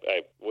today, and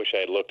I wish I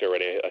had looked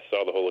already. I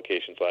saw the hole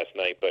locations last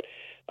night, but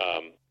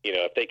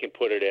if they can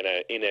put it in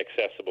an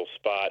inaccessible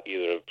spot,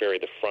 either bury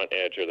the front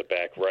edge or the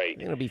back right,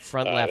 it'll be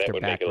front left that or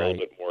would back make it a right.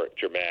 little bit more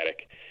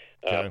dramatic.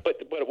 Okay.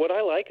 But what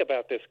I like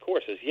about this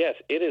course is, yes,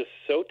 it is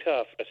so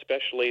tough,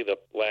 especially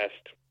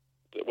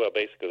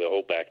basically the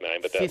whole back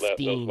nine, but those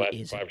last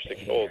 5 or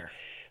 6 holes.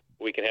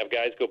 We can have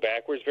guys go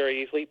backwards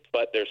very easily,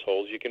 but there's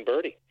holes you can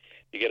birdie.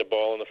 You get a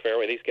ball in the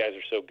fairway. These guys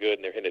are so good,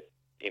 and they're hitting it,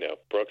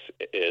 Brooks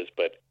is,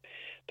 but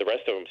the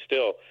rest of them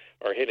still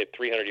are hitting it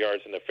 300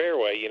 yards in the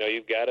fairway.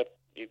 You've got a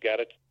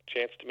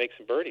chance to make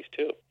some birdies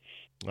too.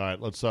 All right,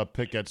 let's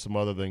pick at some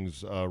other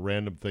things,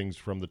 random things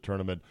from the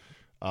tournament.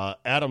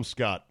 Adam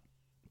Scott,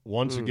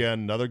 once again,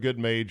 another good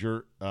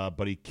major,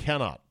 but he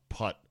cannot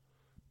putt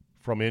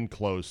from in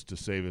close to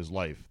save his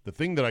life. The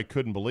thing that I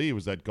couldn't believe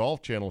was that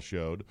Golf Channel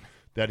showed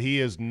that he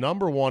is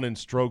number one in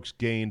strokes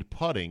gained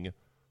putting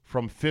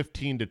from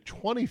 15 to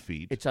 20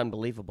 feet. It's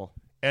unbelievable.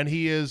 And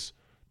he is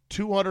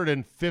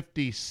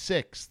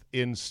 256th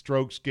in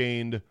strokes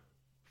gained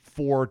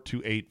 4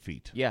 to 8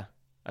 feet. Yeah,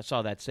 I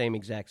saw that same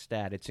exact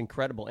stat. It's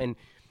incredible. And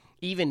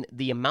even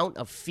the amount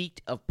of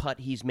feet of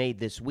putt he's made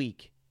this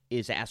week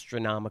is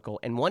astronomical.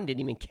 And one didn't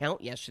even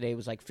count yesterday. It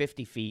was like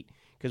 50 feet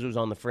because it was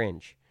on the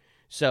fringe.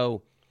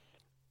 So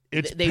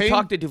they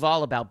talked to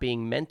Duval about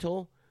being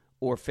mental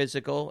or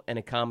physical and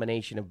a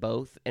combination of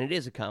both. And it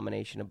is a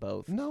combination of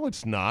both. No,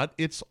 it's not.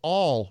 It's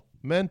all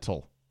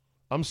mental.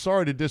 I'm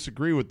sorry to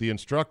disagree with the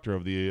instructor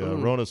of the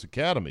Ronas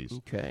Academies.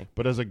 Okay.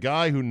 But as a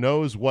guy who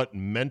knows what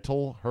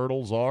mental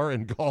hurdles are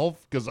in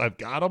golf, because I've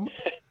got them,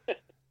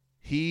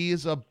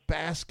 he's a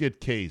basket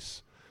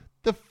case.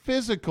 The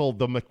physical,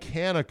 the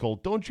mechanical,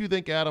 don't you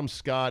think Adam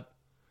Scott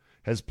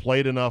has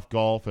played enough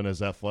golf and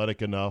is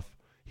athletic enough?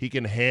 He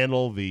can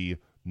handle the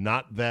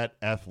not that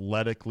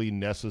athletically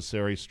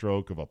necessary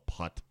stroke of a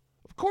putt.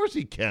 Of course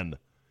he can.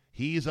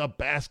 He's a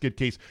basket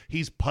case.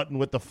 He's putting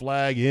with the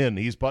flag in.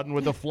 He's putting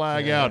with the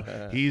flag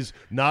out. He's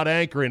not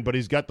anchoring, but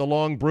he's got the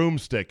long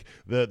broomstick.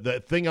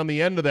 The thing on the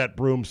end of that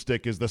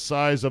broomstick is the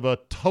size of a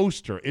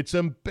toaster. It's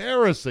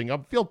embarrassing. I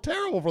feel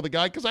terrible for the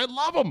guy because I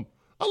love him.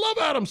 I love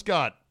Adam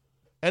Scott.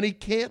 And he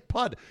can't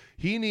putt.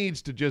 He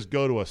needs to just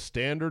go to a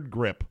standard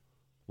grip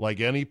like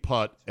any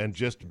putt and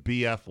just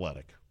be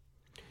athletic.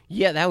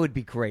 Yeah, that would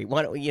be great.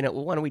 Why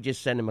don't we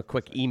just send him a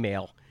quick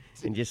email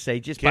and just say,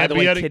 by the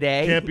way,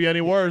 today can't be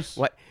any worse.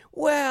 What?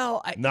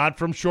 Well, not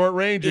from short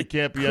range. It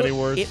can't be any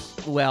worse.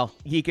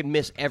 He could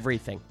miss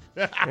everything.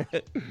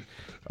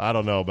 I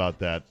don't know about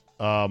that.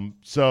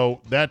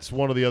 So that's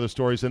one of the other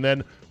stories. And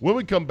then when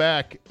we come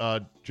back,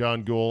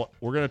 John Gould,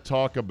 we're going to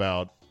talk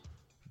about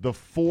the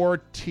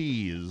 4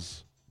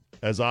 T's,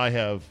 as I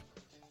have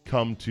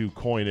come to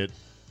coin it,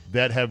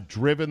 that have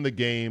driven the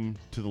game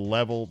to the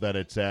level that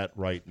it's at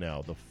right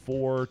now. The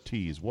 4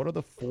 T's. What are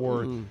the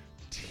 4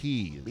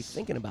 T's? Be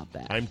thinking about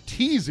that. I'm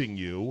teasing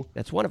you.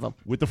 That's one of them.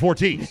 With the 4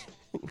 T's.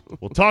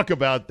 We'll talk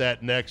about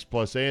that next,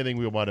 plus anything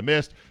we might have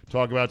missed.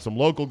 Talk about some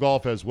local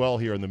golf as well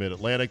here in the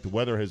Mid-Atlantic. The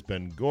weather has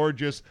been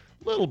gorgeous.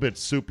 A little bit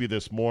soupy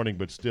this morning,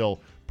 but still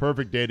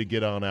perfect day to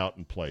get on out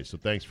and play. So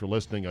thanks for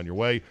listening on your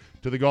way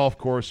to the golf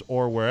course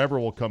or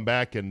wherever. We'll come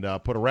back and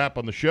put a wrap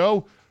on the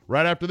show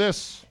right after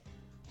this.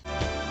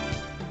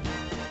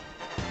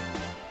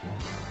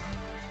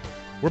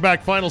 We're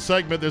back, final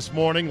segment this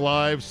morning,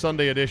 live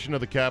Sunday edition of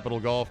the Capital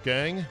Golf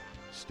Gang.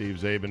 Steve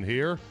Zabin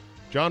here.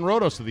 John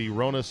Rodos of the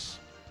Ronas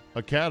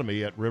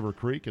Academy at River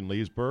Creek in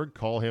Leesburg.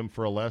 Call him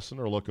for a lesson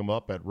or look him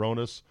up at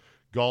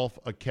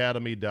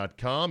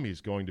ronasgolfacademy.com.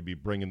 He's going to be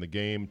bringing the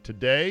game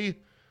today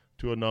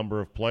to a number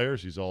of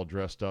players. He's all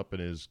dressed up in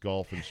his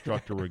golf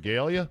instructor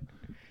regalia.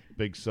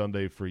 Big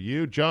Sunday for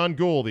you. John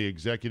Gould, the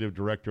executive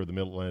director of the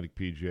Mid-Atlantic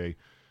PGA,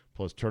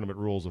 plus tournament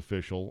rules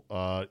official.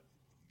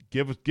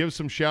 Give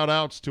some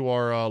shout-outs to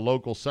our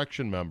local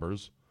section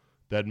members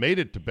that made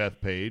it to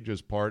Bethpage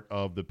as part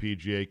of the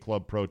PGA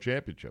Club Pro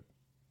Championship.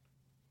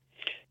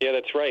 Yeah,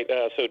 that's right.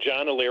 So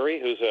John O'Leary,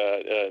 who's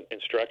an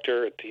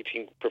instructor, a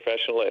teaching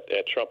professional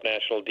at Trump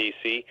National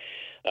DC,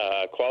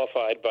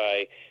 qualified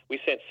by – we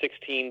sent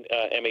 16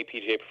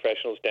 MAPGA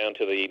professionals down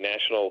to the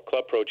National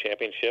Club Pro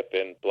Championship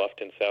in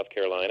Bluffton, South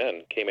Carolina,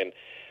 and came in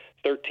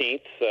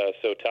 13th,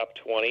 so top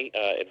 20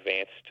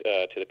 advanced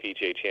to the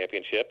PGA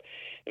Championship.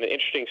 And an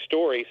interesting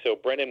story, so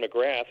Brendan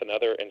McGrath,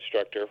 another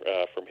instructor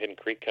from Hidden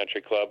Creek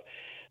Country Club,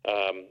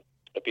 a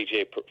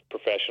PGA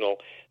professional,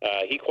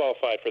 he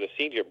qualified for the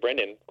senior,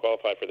 Brendan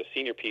qualified for the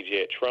senior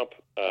PGA at Trump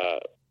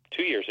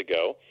 2 years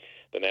ago,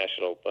 the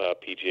National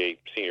PGA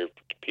Senior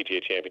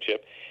PGA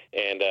Championship,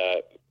 and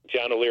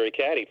John O'Leary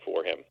caddied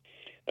for him.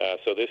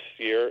 So this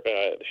year,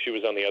 the shoe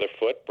was on the other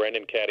foot.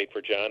 Brendan caddied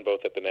for John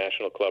both at the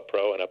National Club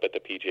Pro and up at the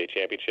PGA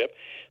Championship.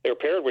 They were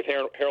paired with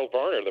Harold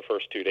Varner the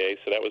first 2 days,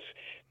 so that was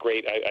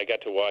great. I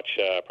got to watch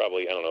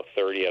probably,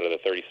 30 out of the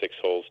 36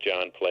 holes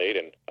John played,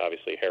 and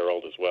obviously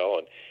Harold as well.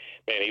 And,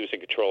 man, he was in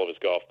control of his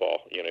golf ball.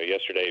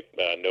 Yesterday,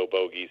 no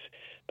bogeys,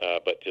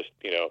 but just,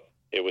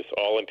 it was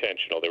all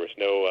intentional. There was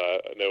no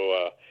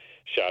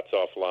shots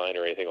offline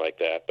or anything like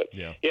that. But,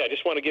 yeah I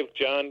just want to give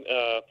John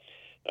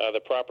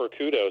the proper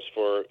kudos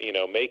for,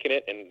 making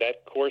it. And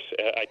that course,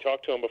 I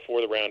talked to him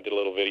before the round, did a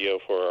little video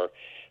for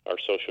our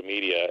social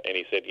media, and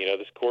he said,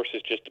 this course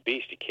is just a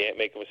beast. You can't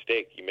make a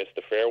mistake. You miss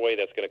the fairway,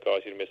 that's going to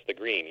cause you to miss the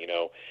green,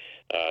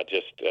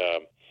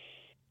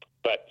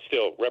 but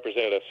still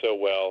represented us so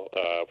well.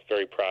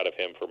 Very proud of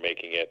him for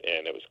making it,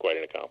 and it was quite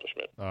an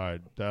accomplishment. All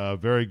right,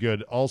 very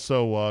good.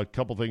 Also, a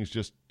couple things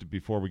just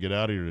before we get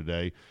out of here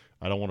today.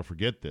 I don't want to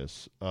forget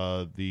this.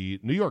 The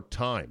New York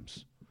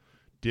Times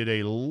did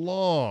a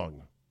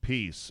long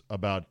piece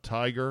about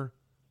Tiger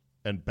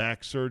and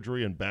back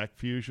surgery and back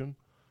fusion.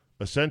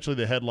 Essentially,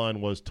 the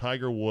headline was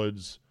Tiger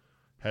Woods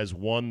has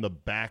won the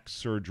back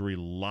surgery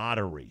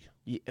lottery.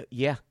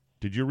 Yeah.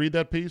 Did you read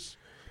that piece?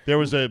 There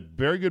was a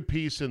very good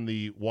piece in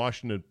the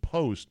Washington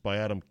Post by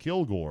Adam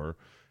Kilgore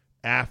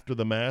after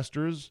the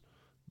Masters.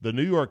 The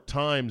New York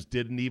Times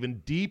did an even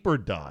deeper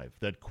dive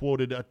that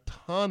quoted a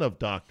ton of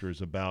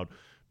doctors about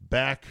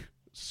back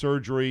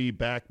surgery,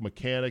 back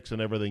mechanics,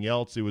 and everything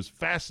else. It was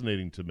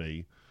fascinating to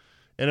me.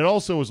 And it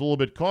also was a little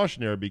bit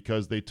cautionary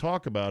because they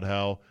talk about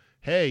how,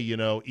 hey,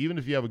 even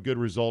if you have a good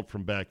result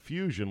from back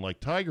fusion like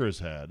Tiger has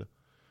had,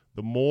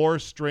 the more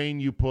strain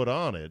you put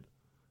on it,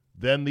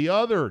 then the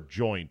other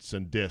joints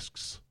and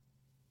discs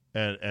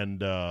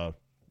and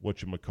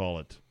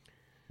whatchamacallit,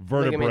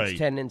 vertebrae, ligaments,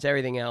 tendons,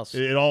 everything else.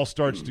 It all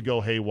starts to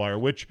go haywire,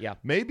 which Yeah.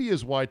 maybe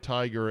is why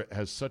Tiger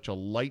has such a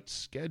light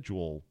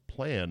schedule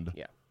planned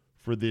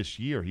for this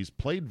year. He's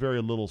played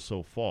very little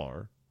so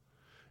far,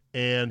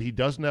 and he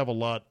doesn't have a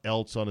lot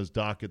else on his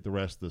docket the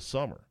rest of the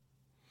summer.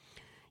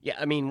 Yeah,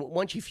 I mean,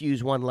 once you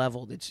fuse one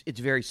level, it's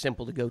very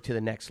simple to go to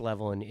the next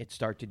level and it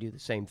start to do the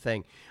same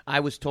thing. I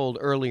was told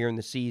earlier in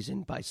the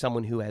season by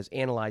someone who has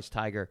analyzed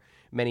Tiger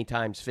many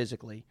times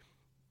physically,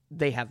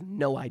 they have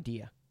no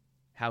idea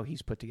how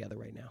he's put together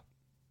right now.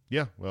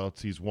 Yeah, well,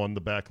 he's won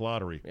the back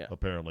lottery,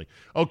 apparently.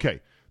 Okay,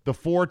 the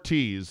 4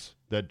 T's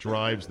that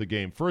drives the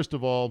game. First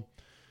of all,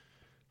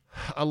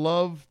 I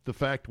love the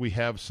fact we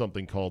have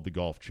something called the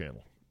Golf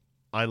Channel.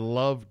 I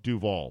love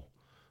Duval.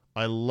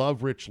 I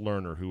love Rich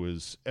Lerner, who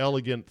is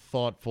elegant,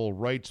 thoughtful,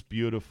 writes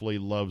beautifully,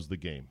 loves the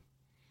game.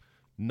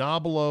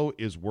 Nobilo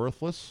is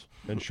worthless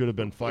and should have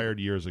been fired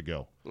years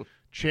ago.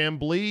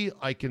 Chambly,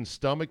 I can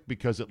stomach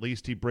because at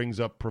least he brings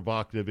up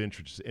provocative,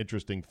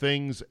 interesting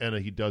things, and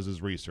he does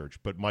his research.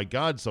 But my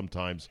God,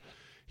 sometimes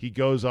he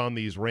goes on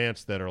these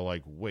rants that are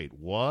like, wait,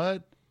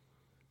 what?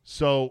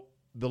 So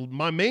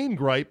my main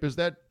gripe is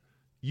that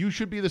you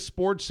should be the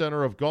sports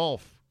center of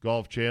Golf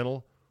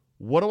Channel.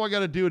 What do I got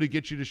to do to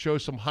get you to show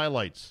some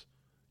highlights?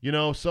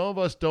 Some of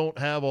us don't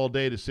have all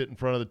day to sit in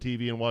front of the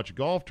TV and watch a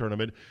golf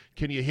tournament.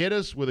 Can you hit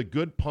us with a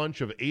good punch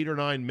of 8 or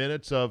 9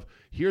 minutes of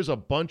here's a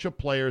bunch of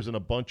players and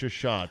a bunch of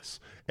shots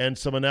and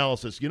some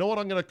analysis? You know what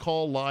I'm going to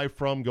call live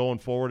from going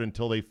forward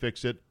until they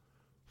fix it?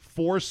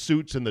 4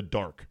 suits in the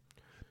dark.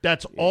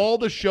 That's all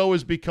the show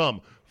has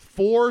become.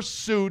 4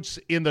 suits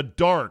in the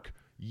dark,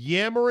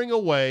 yammering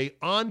away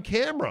on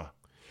camera.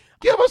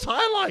 Give us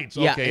highlights.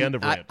 Yeah, okay, end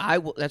of rant. I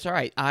will. That's all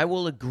right. I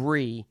will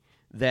agree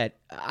that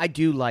I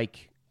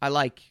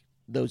like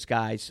those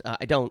guys.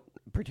 I don't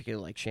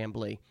particularly like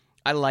Chambly.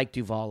 I like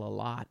Duval a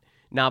lot.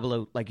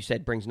 Nobilo, like you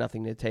said, brings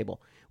nothing to the table.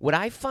 What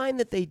I find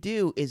that they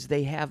do is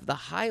they have the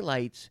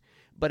highlights,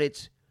 but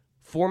it's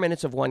 4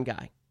 minutes of one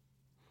guy,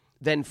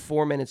 then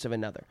 4 minutes of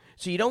another.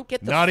 So you don't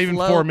get the Not even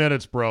 4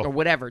 minutes, bro. Or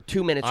whatever,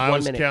 2 minutes, 1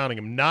 minute. I was counting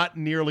them. Not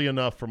nearly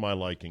enough for my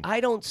liking.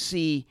 I don't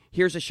see,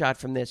 here's a shot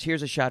from this,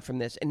 here's a shot from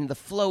this, and in the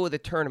flow of the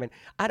tournament.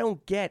 I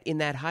don't get in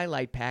that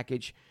highlight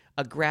package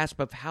a grasp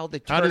of how the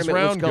tournament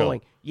was going.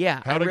 Go?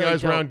 Yeah, how did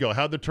guys' round go?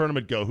 How'd the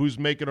tournament go? Who's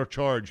making a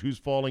charge? Who's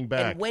falling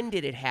back? And when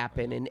did it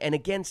happen? And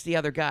against the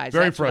other guys.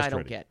 Very That's frustrating.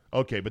 What I don't get.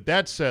 Okay, but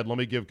that said, let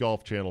me give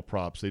Golf Channel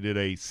props. They did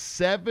a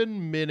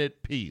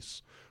 7-minute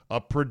piece, a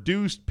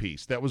produced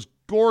piece that was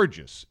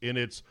gorgeous in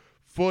its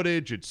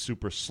footage. It's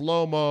super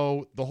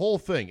slow-mo, the whole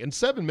thing. And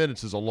 7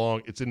 minutes is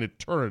it's an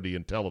eternity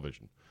in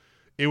television.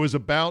 It was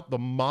about the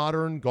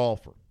modern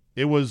golfer.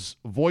 It was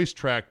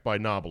voice-tracked by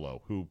Nobilo,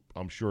 who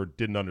I'm sure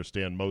didn't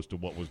understand most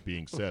of what was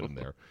being said in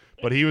there.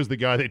 But he was the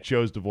guy that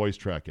chose to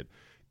voice-track it.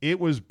 It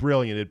was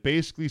brilliant. It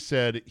basically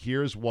said,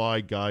 here's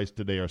why guys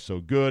today are so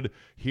good.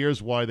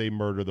 Here's why they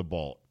murder the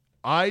ball.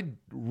 I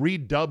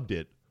redubbed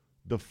it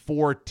the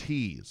 4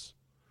 T's.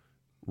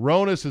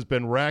 Ronas has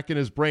been racking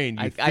his brain.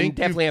 I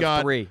definitely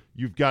have 3.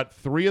 You've got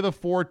 3 of the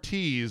 4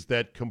 T's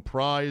that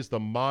comprise the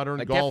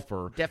modern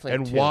golfer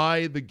and 2.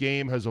 why the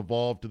game has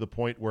evolved to the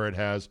point where it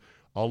has.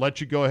 I'll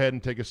let you go ahead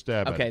and take a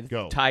stab at it.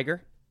 Go.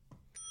 Tiger.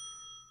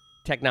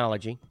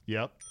 Technology.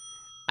 Yep.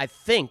 I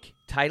think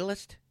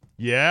Titleist.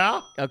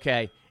 Yeah?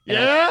 Okay.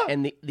 Yeah?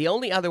 And the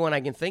only other one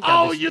I can think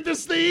of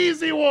this is the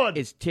easy one.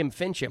 Is Tim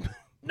Fincham.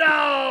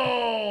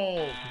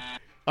 No!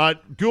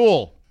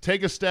 Ghoul,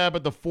 take a stab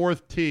at the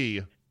 4th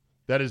T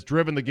that has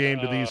driven the game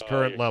to these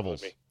current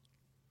levels.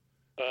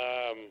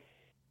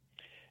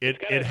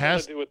 It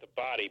has to do with the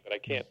body, but I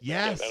can't.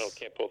 Yes. I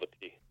can't pull the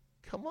T.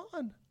 Come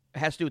on. It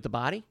has to do with the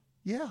body?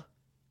 Yeah.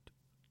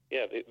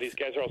 Yeah, these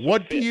guys are also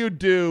What fit. do you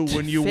do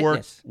when you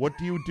work? Fitness. What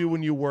do you do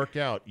when you work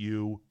out?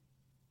 You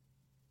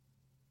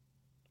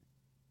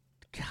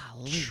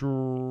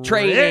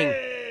Training.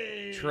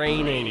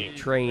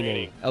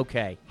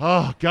 Okay.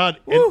 Oh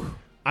God!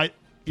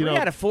 you 3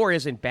 know, out of 4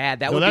 isn't bad.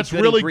 That would that's be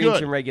good really in greens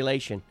good. and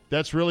regulation.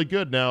 That's really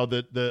good. Now,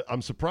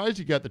 I'm surprised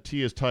you got the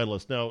tee as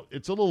Titleist. Now,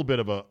 it's a little bit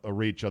of a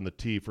reach on the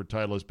tee for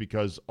Titleist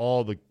because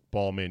all the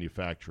ball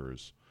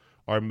manufacturers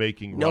are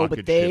making No, rocket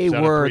but they ships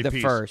out were of the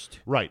three-piece. first.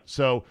 Right.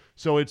 So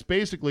it's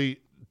basically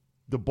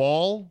the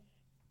ball,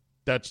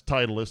 that's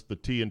Titleist, the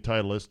tee and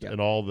Titleist, Yep.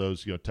 and all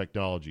those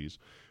technologies.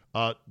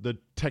 The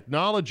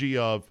technology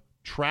of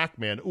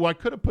TrackMan. Oh, I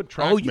could have put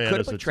TrackMan Oh, you could have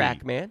as a put tee.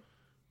 TrackMan.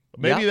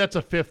 Maybe Yep. that's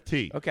a fifth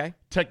tee. Okay.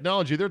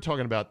 Technology, they're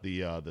talking about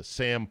the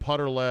Sam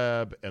Putter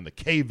Lab and the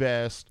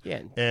K-Vest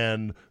Yeah.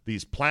 and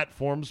these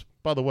platforms.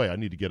 By the way, I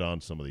need to get on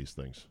some of these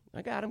things.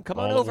 I got him. Come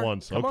all on over. at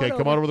once. Come Okay, on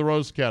come on over to the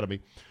Rose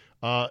Academy.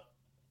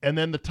 And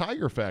then the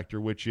Tiger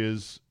Factor, which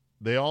is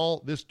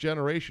this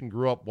generation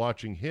grew up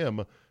watching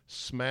him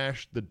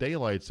smash the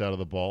daylights out of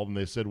the ball, and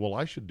they said, well,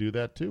 I should do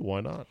that too.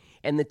 Why not?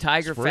 And the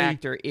Tiger It's free.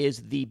 Factor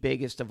is the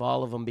biggest of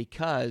all of them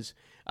because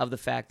of the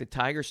fact that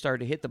Tiger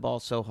started to hit the ball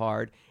so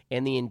hard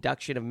and the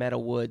induction of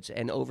metal woods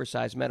and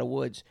oversized metal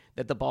woods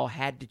that the ball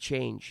had to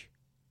change.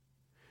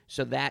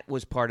 So that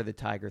was part of the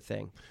Tiger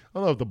thing. I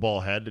don't know if the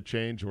ball had to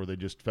change or they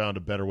just found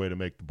a better way to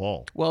make the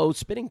ball. Well, it was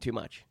spinning too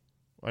much.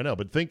 I know,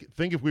 but think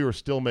if we were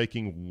still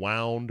making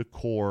wound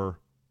core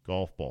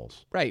golf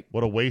balls. Right.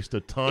 What a waste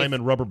of time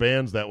and rubber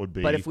bands that would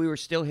be. But if we were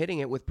still hitting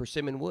it with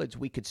persimmon woods,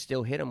 we could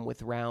still hit them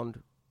with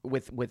wound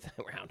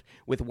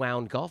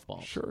golf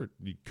balls. Sure,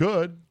 you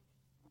could.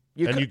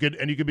 You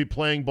could be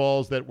playing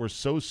balls that were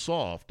so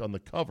soft on the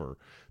cover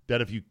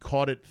that if you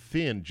caught it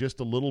thin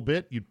just a little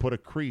bit, you'd put a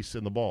crease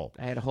in the ball.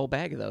 I had a whole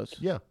bag of those.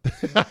 Yeah.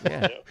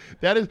 Yeah.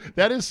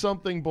 That is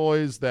something,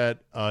 boys, that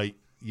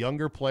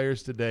younger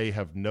players today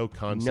have no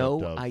concept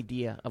of. No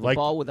idea of Like, a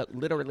ball with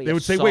literally They a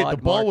would say, wait, the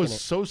sawed ball mark was in it.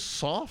 so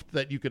soft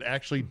that you could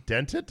actually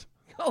dent it?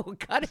 Oh,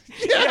 cut it.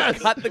 Yes.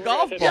 Cut the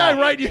golf ball. Yeah,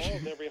 right. Balls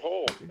in every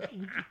hole.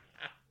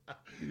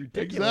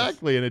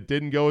 Exactly, and it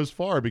didn't go as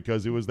far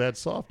because it was that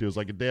soft. It was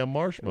like a damn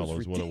marshmallow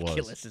is what it was.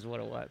 Ridiculous is what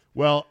it was.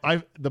 Well,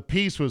 the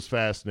piece was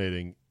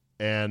fascinating,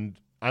 and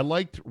I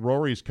liked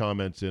Rory's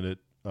comments in it,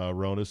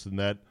 Ronas, in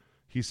that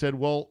he said,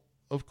 well,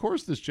 of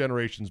course this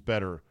generation's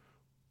better.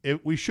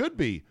 We should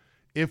be.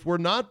 If we're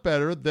not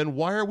better, then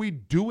why are we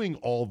doing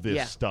all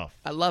this stuff?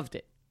 I loved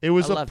it. It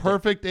was I a loved it.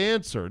 perfect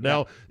answer.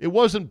 Now, it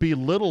wasn't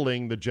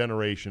belittling the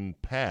generation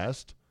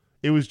past.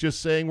 It was just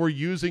saying we're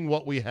using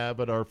what we have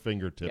at our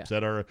fingertips,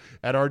 at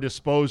our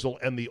disposal,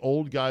 and the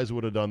old guys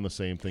would have done the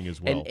same thing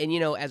as well.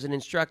 And as an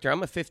instructor,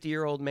 I'm a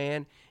 50-year-old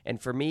man,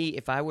 and for me,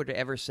 if I were to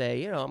ever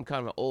say, I'm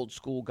kind of an old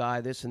school guy,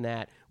 this and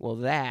that, well,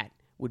 that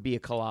would be a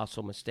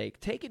colossal mistake.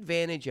 Take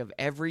advantage of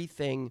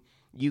everything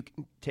you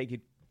can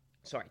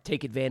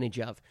take advantage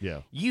of. Yeah.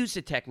 Use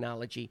the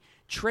technology.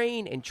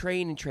 Train and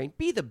train and train.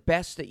 Be the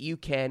best that you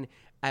can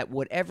at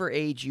whatever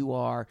age you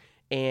are,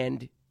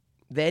 and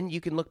then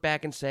you can look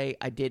back and say,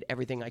 I did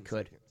everything I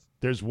could.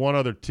 There's one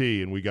other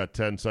T, and we got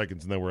 10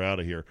 seconds, and then we're out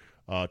of here.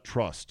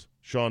 Trust.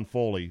 Sean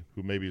Foley,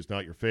 who maybe is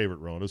not your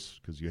favorite, Ronas,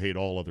 because you hate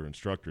all other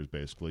instructors,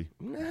 basically.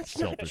 That's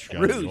Selfish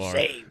not guy true, you are.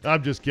 Save.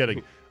 I'm just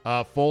kidding.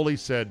 Foley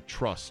said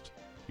trust.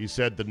 He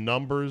said the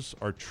numbers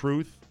are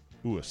truth.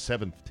 Ooh, a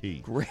seventh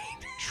T. Great.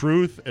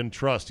 Truth and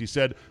trust. He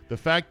said the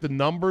fact the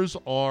numbers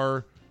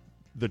are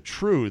the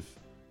truth,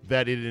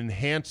 that it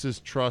enhances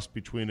trust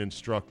between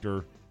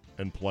instructor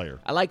and player.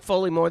 I like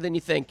Foley more than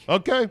you think.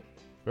 Okay.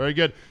 Very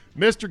good.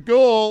 Mr.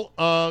 Gould,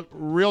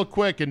 real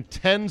quick, in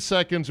 10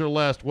 seconds or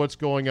less, what's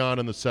going on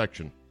in the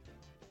section?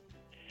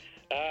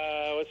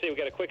 Let's see. We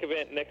got a quick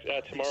event next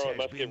tomorrow at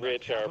Musket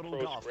Ridge, our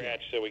pro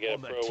scratch. So we got a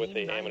pro with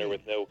the amateur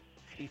with no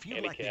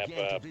handicap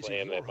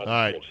playing at Musket All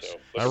right. Ridge.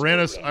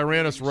 So I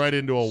ran us right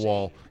into a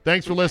wall.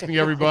 Thanks for listening,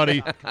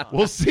 everybody.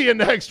 We'll see you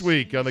next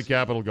week on the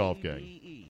Capital Golf Gang.